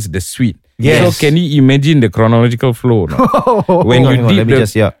contains the sweet. Yes. So can you imagine the chronological flow? No? When you dip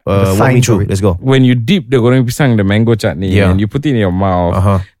walk me through. Let's go. When you dip the goreng pisang, the mango chutney, and you put it in your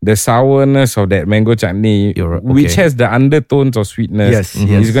mouth, the sourness of that mango chutney, which has the undertones of sweetness,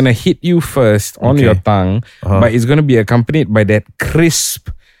 is gonna hit you first on your tongue, but it's gonna be accompanied by that crisp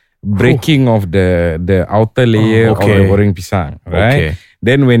breaking of the outer layer of the goreng pisang, right?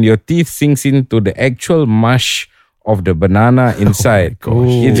 Then when your teeth sinks into the actual mush of the banana inside,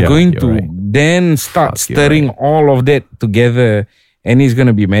 it's going to then start stirring all of that together, and it's going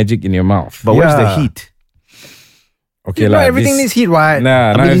to be magic in your mouth. But where's the heat? Okay, everything needs heat, right?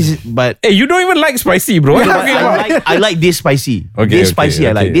 But hey, you don't even like spicy, bro. What are you talking about? I like this spicy. I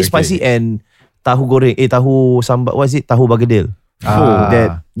like this spicy and tahu goreng. Tahu sambal. What is it? Tahu bergedil.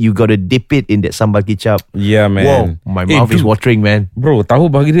 That you gotta dip it in that sambal kicap. Yeah, man. Whoa, my mouth is watering, man. Bro, tahu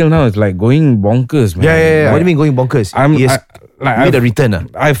bergedil now is like going bonkers, man. Yeah. What do you mean going bonkers? Made a return.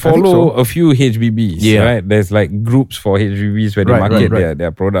 I follow a few HBBs, right? There's like groups for HBBs where they market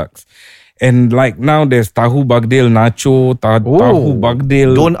their products. And like now there's tahu bagdil nacho, tahu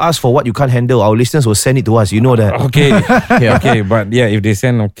bagdil. Don't ask for what you can't handle. Our listeners will send it to us. You know that. Okay. Okay. But yeah, if they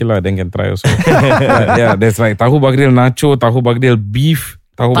send, okay lah, then can try also. But yeah, there's like tahu bagdil nacho, tahu bagdil beef,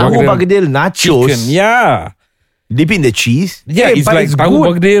 tahu bagdil nachos. Chicken. Yeah. Dip in the cheese. Yeah, it's like tahu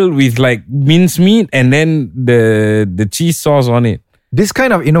bagdil with like mincemeat and then the cheese sauce on it. This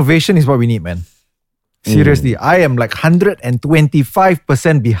kind of innovation is what we need, man. Seriously, I am like 125%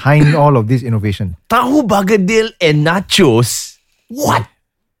 behind all of this innovation. Tahu bergedil and nachos? What?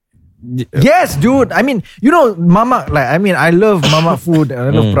 Yes, dude. I mean, you know, mama, like, I mean, I love mama food. I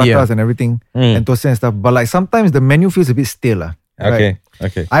love pratas and everything and toast and stuff. But like sometimes the menu feels a bit stale. Okay.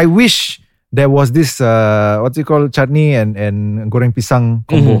 I wish there was this, what's it called, chutney and goreng pisang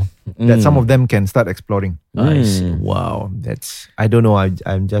combo that some of them can start exploring. Nice. Wow. I don't know.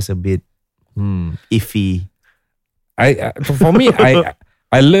 I'm just a bit iffy. For me, I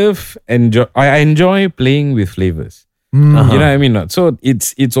enjoy playing with flavors. You know what I mean? So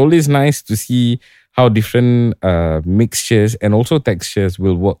it's always nice to see how different mixtures and also textures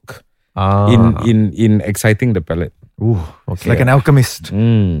will work in exciting the palate. Ooh, okay. Like an alchemist.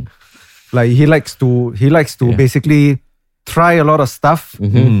 Like he likes to basically try a lot of stuff.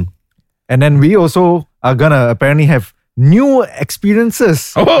 And And then we also are gonna apparently have new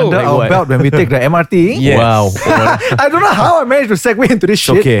experiences under our belt when we take the MRT. Yes. Wow. I don't know how I managed to segue into this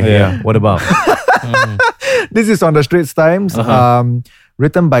shit. Okay, yeah. What about? This is on the Straits Times.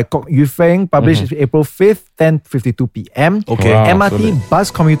 Written by Kok Yufeng, published April 5th, 10:52 p.m. Okay. Wow, MRT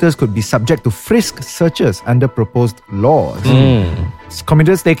bus commuters could be subject to frisk searches under proposed laws.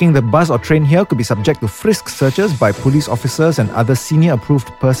 Commuters taking the bus or train here could be subject to frisk searches by police officers and other senior approved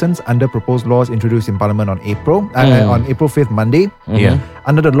persons under proposed laws introduced in Parliament on April 5th, Monday. Yeah.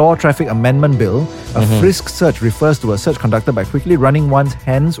 Under the Law Traffic Amendment Bill, a frisk search refers to a search conducted by quickly running one's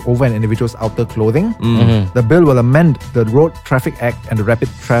hands over an individual's outer clothing. The bill will amend the Road Traffic Act and the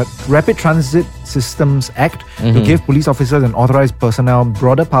Rapid Transit Systems Act to give police officers and authorized personnel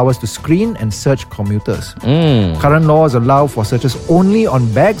broader powers to screen and search commuters. Current laws allow for searches only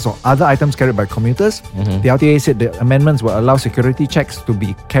on bags or other items carried by commuters. The LTA said the amendments will allow security checks to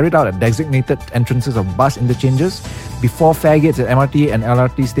be carried out at designated entrances of bus interchanges, before fare gates at MRT and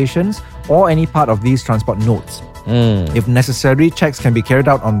LRT stations, or any part of these transport nodes. If necessary, checks can be carried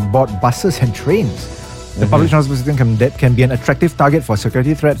out on board buses and trains. The public transport system can be an attractive target for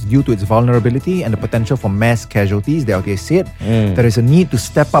security threats due to its vulnerability and the potential for mass casualties, the LTA said. There is a need to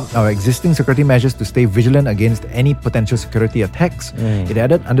step up our existing security measures to stay vigilant against any potential security attacks. It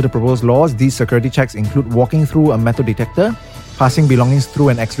added, under the proposed laws, these security checks include walking through a metal detector, passing belongings through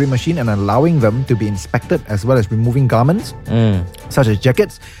an X-ray machine and allowing them to be inspected, as well as removing garments such as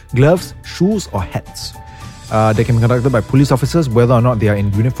jackets, gloves, shoes or hats. They can be conducted by police officers whether or not they are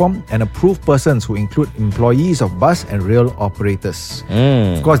in uniform, and approved persons who include employees of bus and rail operators.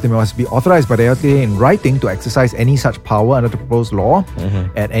 Of course, they must be authorized by the LTA in writing to exercise any such power under the proposed law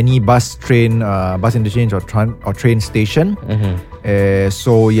at any bus, train, bus interchange or train station.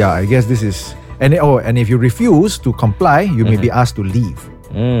 So yeah, I guess this is... And if you refuse to comply, you may be asked to leave.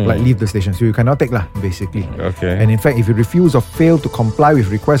 Like leave the station. So you cannot take lah, basically. Okay. And in fact, if you refuse or fail to comply with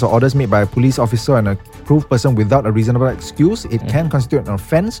requests or orders made by a police officer and a approved person without a reasonable excuse, it can constitute an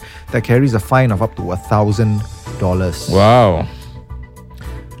offence that carries a fine of up to $1,000. Wow.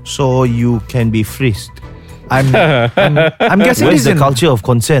 So you can be frisked. I'm guessing Where's this the culture of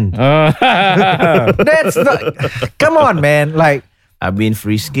consent? That's not... Come on, man. Like, I've been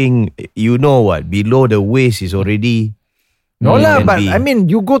frisking, you know what, below the waist is already... No lah, but I mean,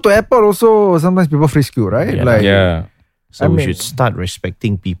 you go to airport also, sometimes people frisk you, right? Yeah. So we should start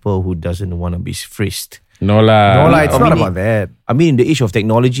respecting people who doesn't want to be frisked. No lah. It's not about that. I mean, in the age of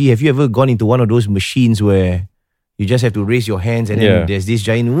technology, have you ever gone into one of those machines where you just have to raise your hands and then there's this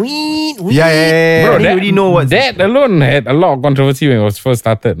giant wee? Yeah. Bro, that, really know what that alone had a lot of controversy when it was first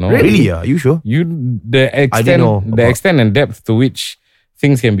started, no? Really? Are you sure? The extent and depth to which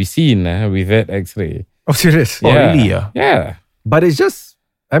things can be seen with that X-ray. Oh, serious? Oh, really? Yeah. But it's just,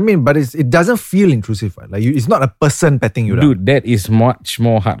 it doesn't feel intrusive. Right? Like it's not a person petting you down. Dude, that is much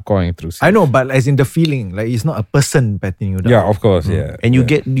more hardcore intrusive. I know, but as in the feeling, like it's not a person petting you down. Yeah, of course, yeah. And you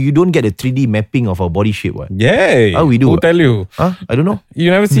don't get a 3D mapping of our body shape, what? Yeah. How we do? Who tell you? Huh? I don't know.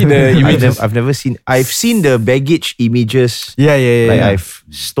 You never see the images? I've never seen. I've seen the baggage images. Yeah. Like I've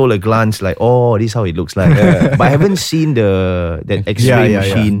stole a glance, like, oh, this is how it looks like. But I haven't seen that X-ray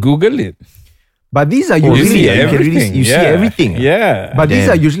machine. Google it. But these are you usually see everything. You see everything. Yeah. But these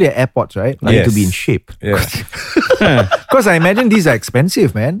are usually at airports, right? I need to be in shape. Yeah. Because I imagine these are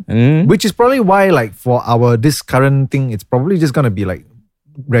expensive, man. Which is probably why, like, for this current thing, it's probably just gonna be like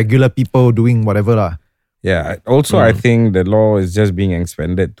regular people doing whatever lah. Yeah. Also, I think the law is just being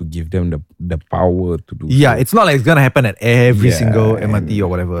expanded to give them the power to do. Yeah, it's not like it's gonna happen at every single MRT or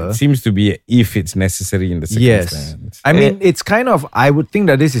whatever. It seems to be if it's necessary in the circumstance. Yes. I mean, it's kind of, I would think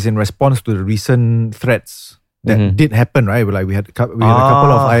that this is in response to the recent threats that did happen, right? Like we had a couple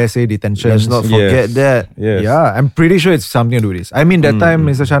of ISA detentions. Let's not forget that. Yes. Yeah, I'm pretty sure it's something to do with this. I mean, that time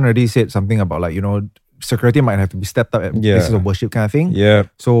Mr. Chan already said something about like, security might have to be stepped up at places of worship kind of thing. Yeah.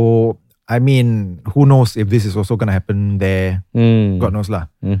 So, I mean, who knows if this is also going to happen there. God knows lah.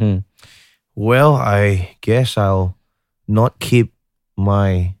 Well, I guess I'll not keep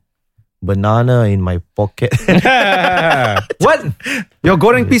my banana in my pocket. What? Your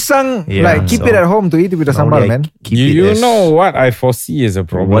goreng pisang, keep it at home to eat it with the sambal, man. You know what I foresee as a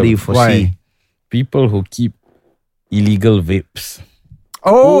problem? What do you foresee? Why? People who keep illegal vapes.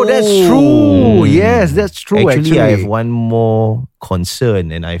 Oh, that's true. Yes, that's true. Actually, I have one more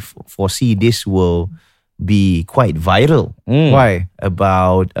concern, and I foresee this will be quite viral. Why?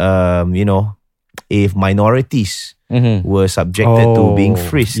 About if minorities were subjected to being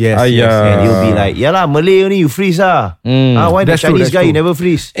freezed. Yes, And you'll be like, yeah lah, Malay only you freeze why the Chinese guy you never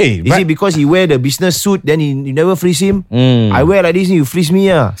freeze? Is it because he wear the business suit then you never freeze him? I wear like this you freeze me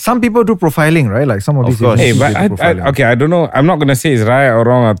Some people do profiling, right? Like some of these. But I don't know. I'm not gonna say it's right or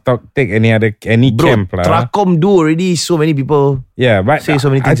wrong. I'll take any camp lah. Tracom do already. So many people but say so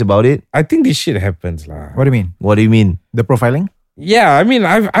many things about it. I think this shit happens lah. What do you mean? What do you mean? The profiling? Yeah, I mean,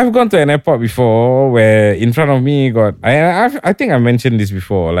 I've gone to an airport before where in front of me I think I mentioned this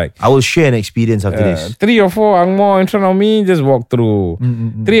before. Like I will share an experience after this. 3 or 4 Ang Moh in front of me, just walk through.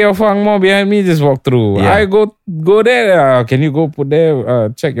 3 or 4 Ang Moh behind me, just walk through. I go there. Can you go put there?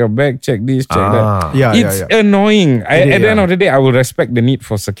 Check your bag. Check this. Check that. It's annoying. At the end of the day, I will respect the need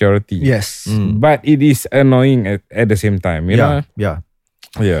for security. Yes, but it is annoying at the same time. You know. Yeah.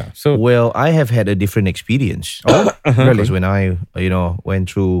 So I have had a different experience. Really? Because when I went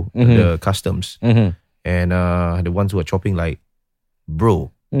through the customs and the ones who are chopping like,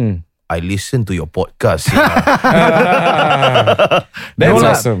 bro, I listened to your podcast. That's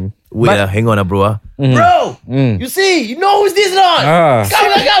awesome. Wait, hang on, bro. Bro, you see, you know who's this not?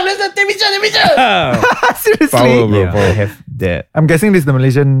 Come, let's take picture. Seriously? Power. I have that. I'm guessing this is the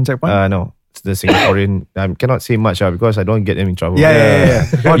Malaysian checkpoint. No. The Singaporean, I cannot say much because I don't get them in trouble. Yeah.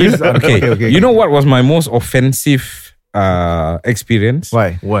 Okay. You know what was my most offensive experience?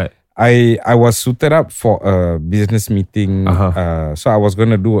 Why? What? I was suited up for a business meeting. So I was going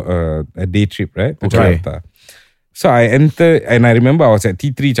to do a day trip, right? To Jakarta. So I entered, and I remember I was at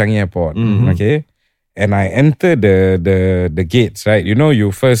T3 Changi Airport. Okay. And I entered the gates, right? You know,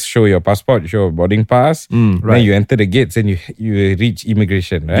 you first show your passport, you show your boarding pass. Then you enter the gates and you reach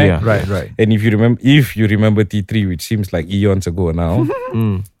immigration, right? Yeah. Right. And if you remember T3, which seems like eons ago now,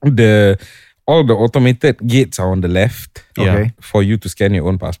 all the automated gates are on the left. For you to scan your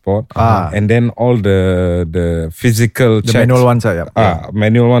own passport. And then all the physical checks, manual ones are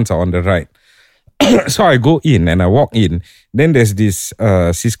manual ones are on the right. So I go in and I walk in. Then there's this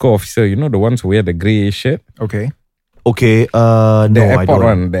Cisco officer, you know, the ones who wear the grey shirt. Okay. The airport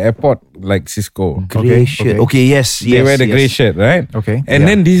one. The airport like Cisco. Grey shirt. Okay, yes. They wear the grey shirt, right? Okay. And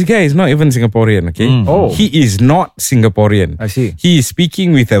then this guy is not even Singaporean, okay? He is not Singaporean. I see. He is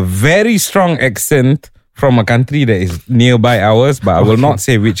speaking with a very strong accent from a country that is nearby ours, but I will not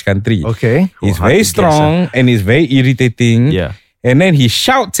say which country. Okay. He's very strong and he's very irritating. Yeah. And then he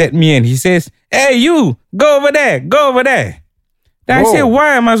shouts at me and he says, "Hey, you, go over there, go over there." Then I say,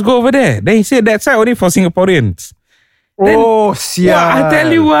 "Why I must go over there?" Then he said, "That's only for Singaporeans." I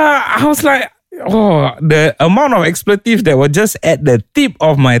tell you what, I was like, the amount of expletives that were just at the tip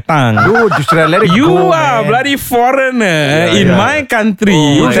of my tongue. Dude, you should have let it you go, are man. bloody foreigner in my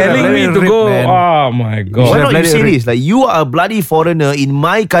country telling me to go. Man. Oh my God. Why not you say this? Like, you are a bloody foreigner in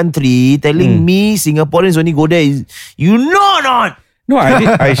my country telling me Singaporeans only go there. You know or not? No, I did.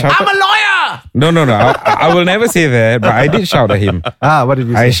 I'm a lawyer. No. I will never say that, but I did shout at him. What did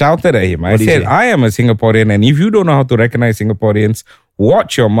you say? I shouted at him. I said, I am a Singaporean, and if you don't know how to recognize Singaporeans,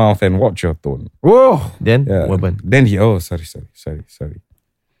 watch your mouth and watch your tone. Whoa. Then what happened? Then he, sorry.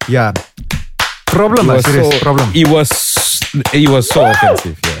 Yeah. Problem. It was so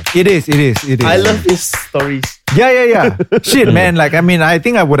offensive. Yeah. It is. I love his stories. Yeah. Shit, man. Like, I mean, I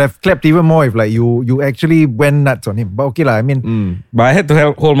think I would have clapped even more if like you actually went nuts on him. But okay lah. I mean, but I had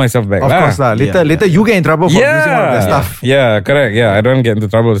to hold myself back. Of course lah. Later you get in trouble for using all of that stuff. Yeah, correct. Yeah, I don't get into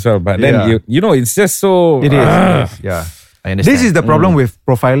trouble as well. But then you know, it's just so. It is. Yeah. I understand. This is the problem with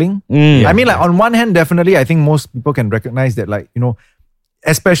profiling. I mean, like on one hand, definitely, I think most people can recognize that, like, you know,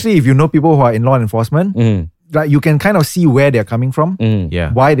 especially if you know people who are in law enforcement, like you can kind of see where they're coming from,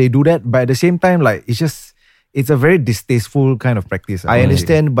 why they do that. But at the same time, like it's a very distasteful kind of practice. I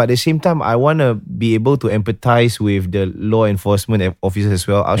understand, but at the same time, I want to be able to empathize with the law enforcement officers as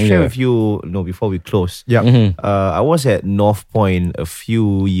well. I'll share with you, before we close. Yeah. I was at North Point a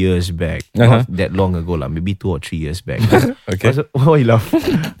few years back, not that long ago, maybe 2 or 3 years back. Okay. Why you laugh?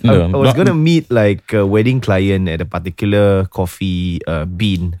 I was going to meet like a wedding client at a particular coffee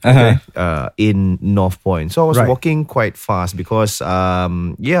bean in North Point. So I was walking quite fast because, I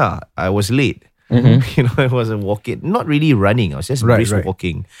was late. You know, I wasn't walking, not really running. I was just brisk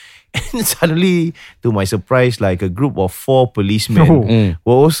walking. And suddenly, to my surprise, like a group of 4 policemen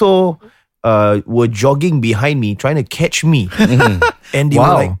were also were jogging behind me, trying to catch me. And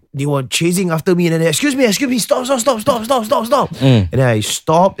they were chasing after me. And then, excuse me, stop. And then I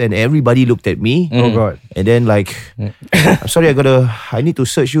stopped, and everybody looked at me. Oh God! And then I'm sorry, I need to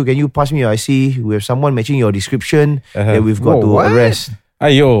search you. Can you pass me? I see we have someone matching your description that we've got to arrest.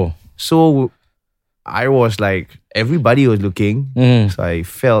 Ayo. So I was like, everybody was looking. So I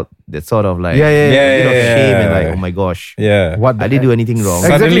felt that sort of like bit of shame and like, oh my gosh. Yeah. I didn't do anything wrong.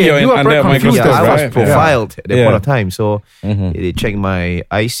 Suddenly you're You are under a quite confused. microscope, I was right? profiled at that point of time. So they checked my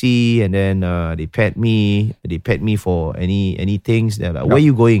IC and then they pat me. They pat me for any things. They're like, where are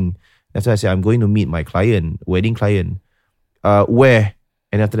you going? That's why I said, I'm going to meet my client, wedding client. Where?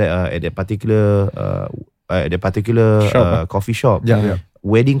 And after that, at that particular coffee shop.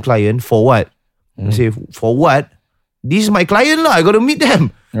 Wedding client for what? I say, for what? This is my client lah. I got to meet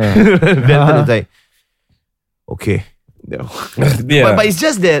them. Then it's like, okay. But it's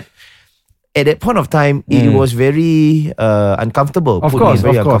just that at that point of time, it was very uncomfortable. Of Put course, me in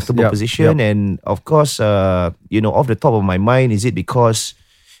a very of course. uncomfortable position. And of course, off the top of my mind, is it because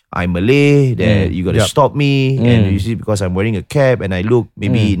I'm Malay that you got to stop me? And is it because I'm wearing a cap and I look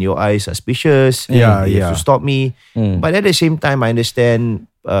maybe in your eyes suspicious? You have to stop me. But at the same time, I understand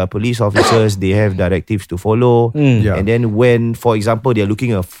police officers, they have directives to follow. And then when, for example, they're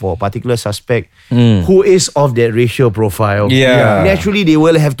looking for a particular suspect who is of that racial profile, naturally they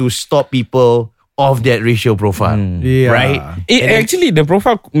will have to stop people of that racial profile. Right? Actually, the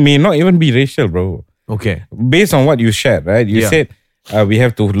profile may not even be racial, bro. Okay. Based on what you shared, right? You said, we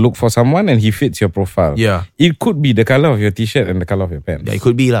have to look for someone and he fits your profile. It could be the color of your t-shirt and the color of your pants. It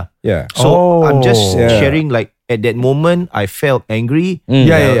could be lah. So I'm just sharing, like, at that moment I felt angry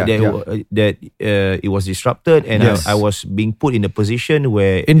that it was disrupted and I was being put in a position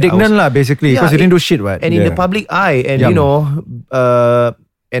where indignant lah, basically, because you didn't do shit, right? And in the public eye, and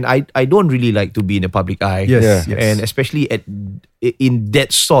and I don't really like to be in the public eye. And especially in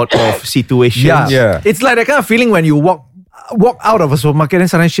that sort of situation. It's like that kind of feeling when you walk out of a supermarket and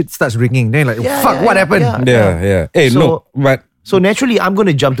suddenly shit starts ringing. Then you're like, fuck, what happened? Hey, So naturally, I'm going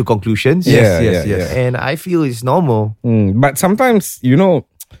to jump to conclusions. Yes. And I feel it's normal. But sometimes,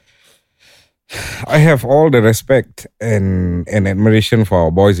 I have all the respect and admiration for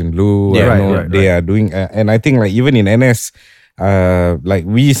our boys in blue. They are doing, and I think like even in NS, like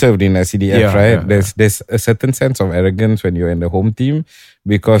we served in SCDF, right? There's a certain sense of arrogance when you're in the home team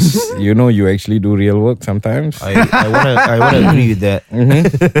because you actually do real work sometimes. I wanna agree with that.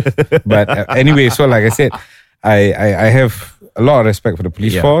 But anyway, so like I said, I have a lot of respect for the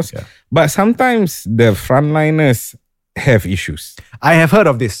police force, but sometimes the frontliners have issues. I have heard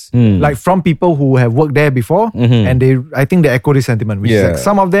of this, like from people who have worked there before, and I think they echo this sentiment, which is like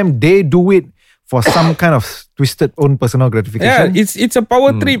some of them, they do it for some kind of twisted own personal gratification. It's a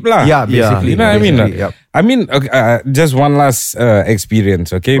power trip lah. Basically. You know what I mean? I mean, just one last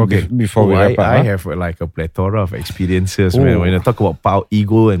experience, okay? Before we wrap up. I have like a plethora of experiences when I talk about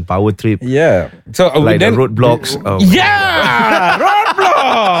ego and power trip. So like then, the roadblocks. Roadblock.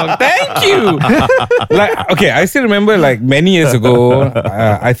 Thank you. I still remember like many years ago.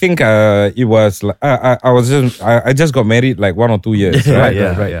 I think it was. I just got married like 1 or 2 years, right?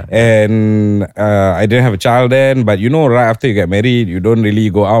 And I didn't have a child then, but right after you get married, you don't really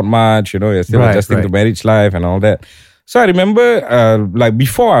go out much. You're still adjusting to marriage life and all that. So I remember, like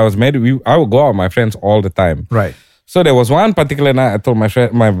before I was married, I would go out with my friends all the time. So there was one particular night I told my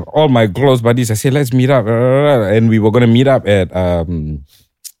friend, all my close buddies, I said, let's meet up. And we were going to meet up at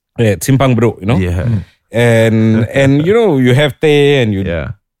Simpang Bedok, And you have tea and you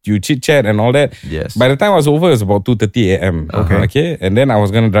chit chat and all that. By the time I was over, it was about 2:30 a.m. Okay. And then I was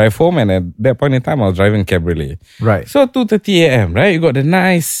going to drive home, and at that point in time, I was driving cabriolet. So 2:30 a.m., right? You got the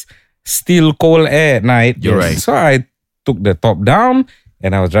nice still cold air at night. So I took the top down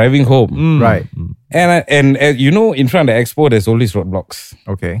and I was driving home. And in front of the expo, there's always roadblocks.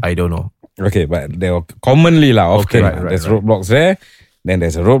 I don't know. Okay, but they were commonly often. There's roadblocks there. Then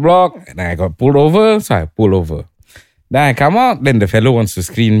there's a roadblock, and I got pulled over, so I pull over. Then I come out, then the fellow wants to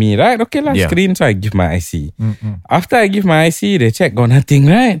screen me, right? Okay, screen, so I give my IC. After I give my IC, they check, got nothing,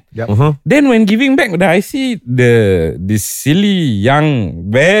 right? Then when giving back the IC, this silly,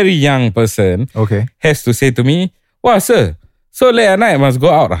 very young person has to say to me, wow, sir, so late at night must go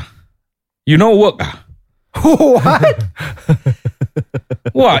out. You know work. What?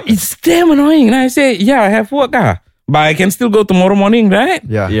 Wow, it's damn annoying. And I say, yeah, I have work. But I can still go tomorrow morning, right?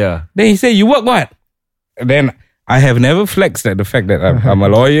 Yeah. Then he say, you work what? Then I have never flexed at the fact that I'm a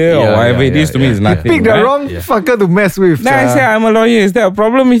lawyer or whatever it is to me is nothing. You picked the wrong fucker to mess with. Then I say, I'm a lawyer. Is there a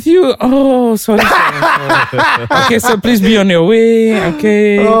problem with you? Oh, sorry. Okay, so please be on your way.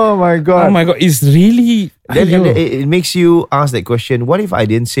 Okay. Oh my God. It's really... Then it makes you ask that question, what if I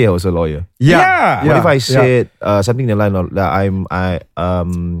didn't say I was a lawyer? What if I said something in the line of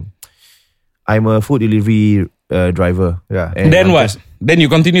I'm a food delivery driver. Yeah. And then what? Then you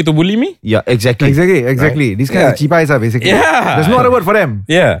continue to bully me? Yeah, exactly. Right? These guys are cheapais basically. Yeah. There's no other word for them.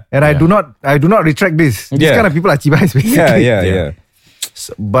 Yeah. And I do not retract this. These kind of people are cheapais basically. Yeah.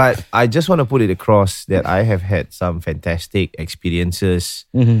 So, but I just want to put it across that I have had some fantastic experiences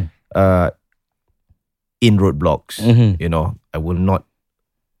in roadblocks. You know, I will not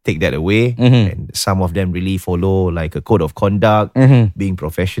take that away. And some of them really follow like a code of conduct, being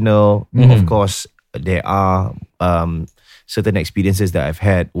professional. Of course, there are certain experiences that I've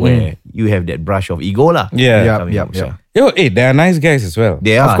had where you have that brush of ego lah. Yeah. Yo, they are nice guys as well.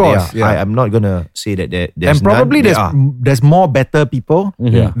 They are, of course. they are. I'm not gonna say that there's and probably none. there's more better people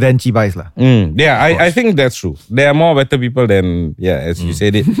than cheapais lah. Yeah, I think that's true. There are more better people than as you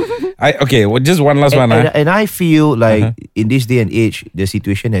said it. Just one last one. And I feel like in this day and age, the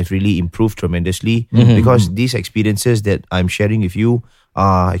situation has really improved tremendously because these experiences that I'm sharing with you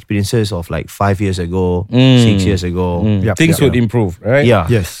are experiences of like 5 years ago, 6 years ago. Things would improve, right? Yeah.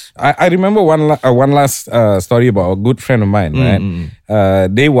 Yes. I remember one last story about a good friend of mine, right?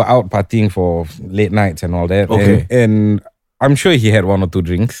 They were out partying for late nights and all that. Okay. And I'm sure he had 1 or 2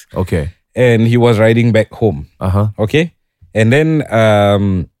 drinks. Okay. And he was riding back home. Okay. And then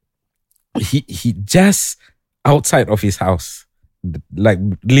he just outside of his house, like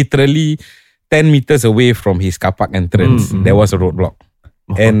literally 10 meters away from his car park entrance, there was a roadblock.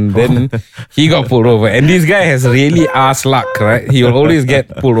 And then he got pulled over. And this guy has really ass luck, right? He will always get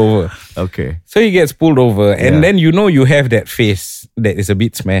pulled over. Okay. So he gets pulled over. And then you have that face that is a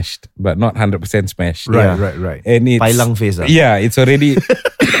bit smashed, but not 100% smashed. Right. And it's Pailang face. Yeah, it's already...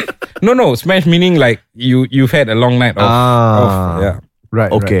 No, smashed meaning like you've had a long night of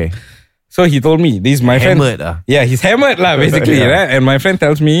Right. Okay. Right. So he told me, this is my friend. Hammered. Yeah, he's hammered lah, basically, right? And my friend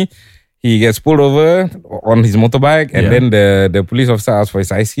tells me, he gets pulled over on his motorbike, and then the police officer asks for his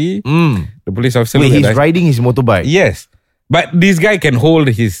IC. The police officer... Wait, he's riding his motorbike? Yes. But this guy can hold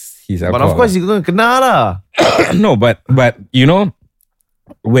his alcohol. But of course, he's going to kena lah. No, but you know,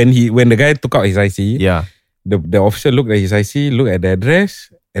 when the guy took out his IC, the officer looked at his IC, looked at the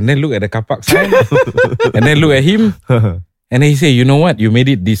address, and then looked at the car park sign, and then looked at him. And then he said, you know what? You made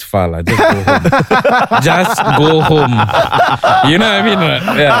it this far. Just go home. Just go home. You know what I mean?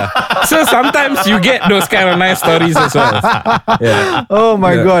 Yeah. So sometimes you get those kind of nice stories as well. Yeah. Oh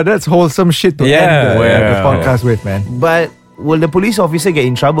my God. That's wholesome shit to end the podcast with, man. But will the police officer get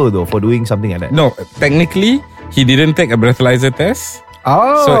in trouble though for doing something like that? No. Technically, he didn't take a breathalyzer test.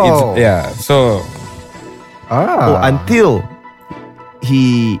 Oh. So until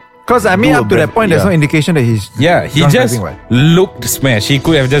he... Because I mean, up to that point, there's no indication that he's... Yeah, he just looked smashed. He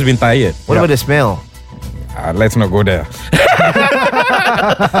could have just been tired. What about the smell? Let's not go there.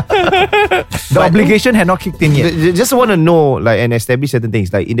 The obligation had not kicked in yet. Just want to know and establish certain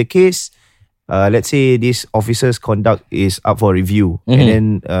things. Like in the case, let's say this officer's conduct is up for review, and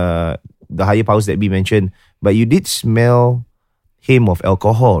then the higher powers that be mentioned, but you did smell him of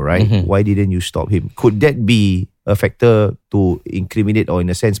alcohol, right? Why didn't you stop him? Could that be a factor to incriminate or in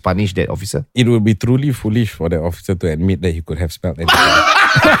a sense punish that officer? It would be truly foolish for the officer to admit that he could have smelled anything.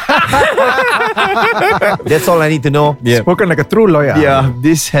 That's all I need to know. Spoken like a true lawyer. Yeah,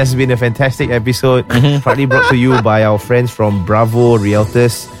 this has been a fantastic episode, proudly brought to you by our friends from Bravo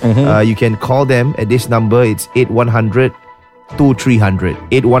Realtors. You can call them at this number. It's 8100 2300.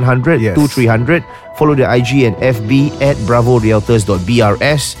 8100 2300. Follow the IG and FB at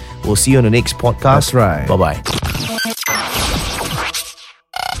bravorealtors.brs. We'll see you on the next podcast. That's right. Bye-bye.